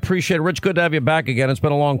lot. I appreciate it. Rich, good to have you back again. It's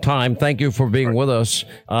been a long time. Thank you for being with us.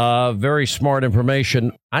 Very smart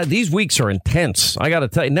information. These weeks are intense. I got to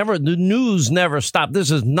tell you, the news never stopped.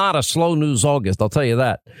 This is not a slow news August, I'll tell you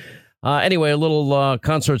that. Anyway, a little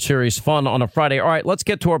concert series fun on a Friday. All right, let's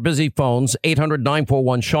get to our busy phones.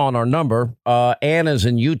 800-941-SEAN, our number. Ann is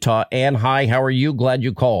in Utah. Ann, hi. How are you? Glad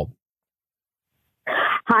you called.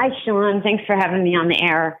 Hi, Sean. Thanks for having me on the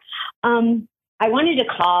air. I wanted to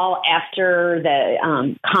call after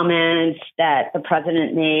the comments that the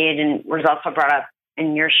president made and was also brought up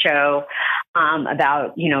in your show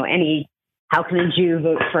about, how can a Jew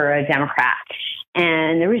vote for a Democrat?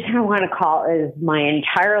 And the reason I want to call is my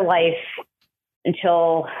entire life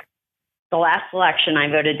until the last election, I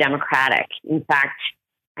voted Democratic. In fact,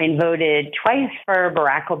 I voted twice for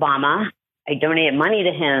Barack Obama. I donated money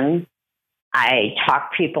to him. I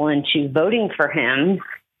talked people into voting for him.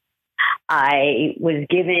 I was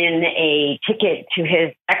given a ticket to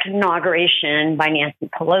his second inauguration by Nancy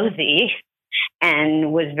Pelosi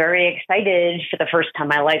and was very excited for the first time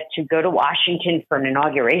in my life to go to Washington for an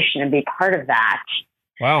inauguration and be part of that.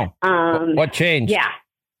 Wow. What changed? Yeah.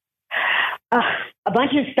 A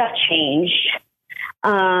bunch of stuff changed.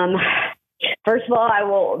 First of all, I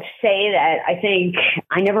will say that I think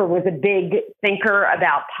I never was a big thinker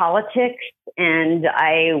about politics, and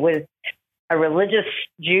I was a religious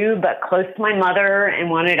Jew, but close to my mother and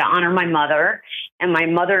wanted to honor my mother. And my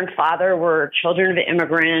mother and father were children of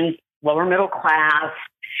immigrants, lower middle class,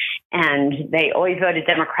 and they always voted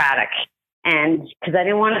Democratic. And because I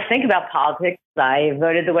didn't want to think about politics, I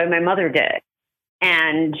voted the way my mother did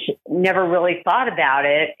and never really thought about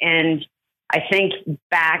it. And I think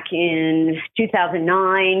back in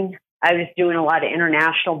 2009, I was doing a lot of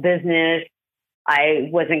international business. I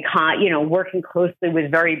was working closely with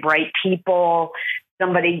very bright people.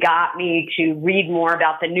 Somebody got me to read more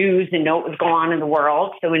about the news and know what was going on in the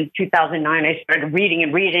world. So in 2009, I started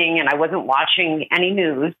reading, and I wasn't watching any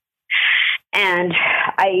news. And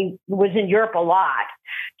I was in Europe a lot.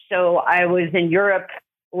 So I was in Europe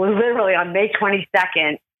literally on May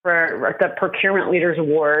 22nd for the Procurement Leaders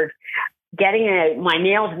Award, getting my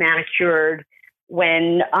nails manicured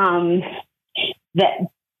when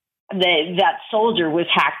that soldier was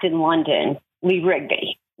hacked in London, Lee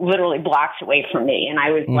Rigby, literally blocks away from me. And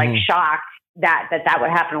I was like shocked that would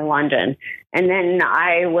happen in London. And then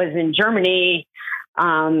I was in Germany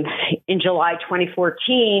in July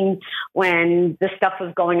 2014 when the stuff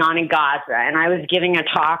was going on in Gaza. And I was giving a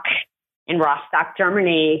talk in Rostock,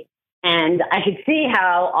 Germany. And I could see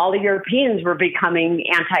how all the Europeans were becoming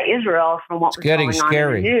anti-Israel from what was going on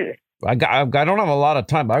in the news. I don't have a lot of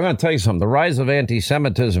time, but I'm going to tell you something. The rise of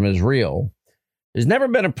anti-Semitism is real. There's never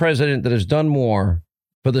been a president that has done more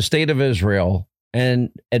for the state of Israel and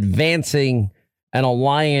advancing an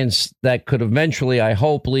alliance that could eventually, I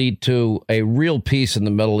hope, lead to a real peace in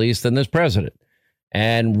the Middle East than this president.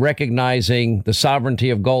 And recognizing the sovereignty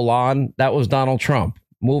of Golan, that was Donald Trump.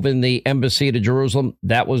 Moving the embassy to Jerusalem,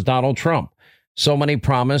 that was Donald Trump. So many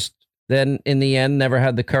promised, then in the end never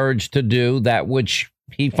had the courage to do that which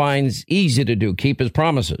he finds easy to do, keep his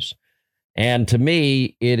promises. And to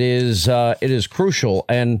me, it is crucial.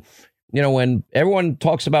 And, when everyone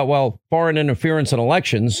talks about, foreign interference in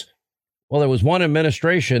elections, there was one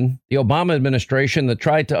administration, the Obama administration, that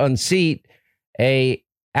tried to unseat a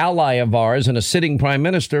ally of ours and a sitting Prime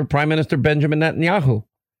Minister Benjamin Netanyahu.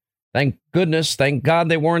 Thank goodness, thank God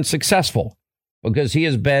they weren't successful, because he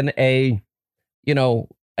has been a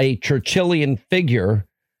Churchillian figure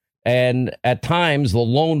and at times the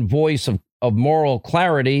lone voice of moral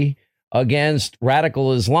clarity against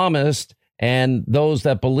radical Islamists and those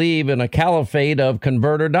that believe in a caliphate of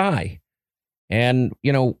convert or die. And,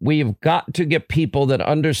 we've got to get people that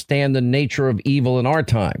understand the nature of evil in our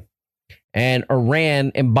time. And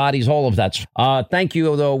Iran embodies all of that. Thank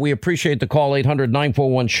you, though. We appreciate the call,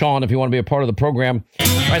 800-941-SEAN, if you want to be a part of the program. All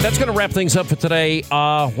right, that's going to wrap things up for today.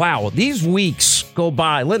 Wow, these weeks go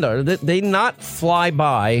by. Linda, they not fly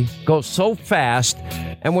by, go so fast,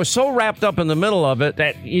 and we're so wrapped up in the middle of it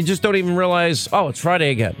that you just don't even realize, it's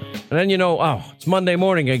Friday again. And then it's Monday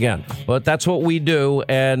morning again. But that's what we do,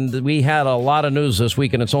 and we had a lot of news this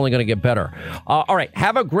week, and it's only going to get better. All right,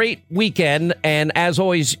 have a great weekend, and as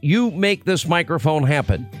always, you make this microphone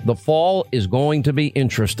happen. The fall is going to be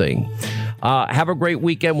interesting. Have a great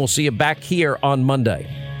weekend. We'll see you back here on Monday.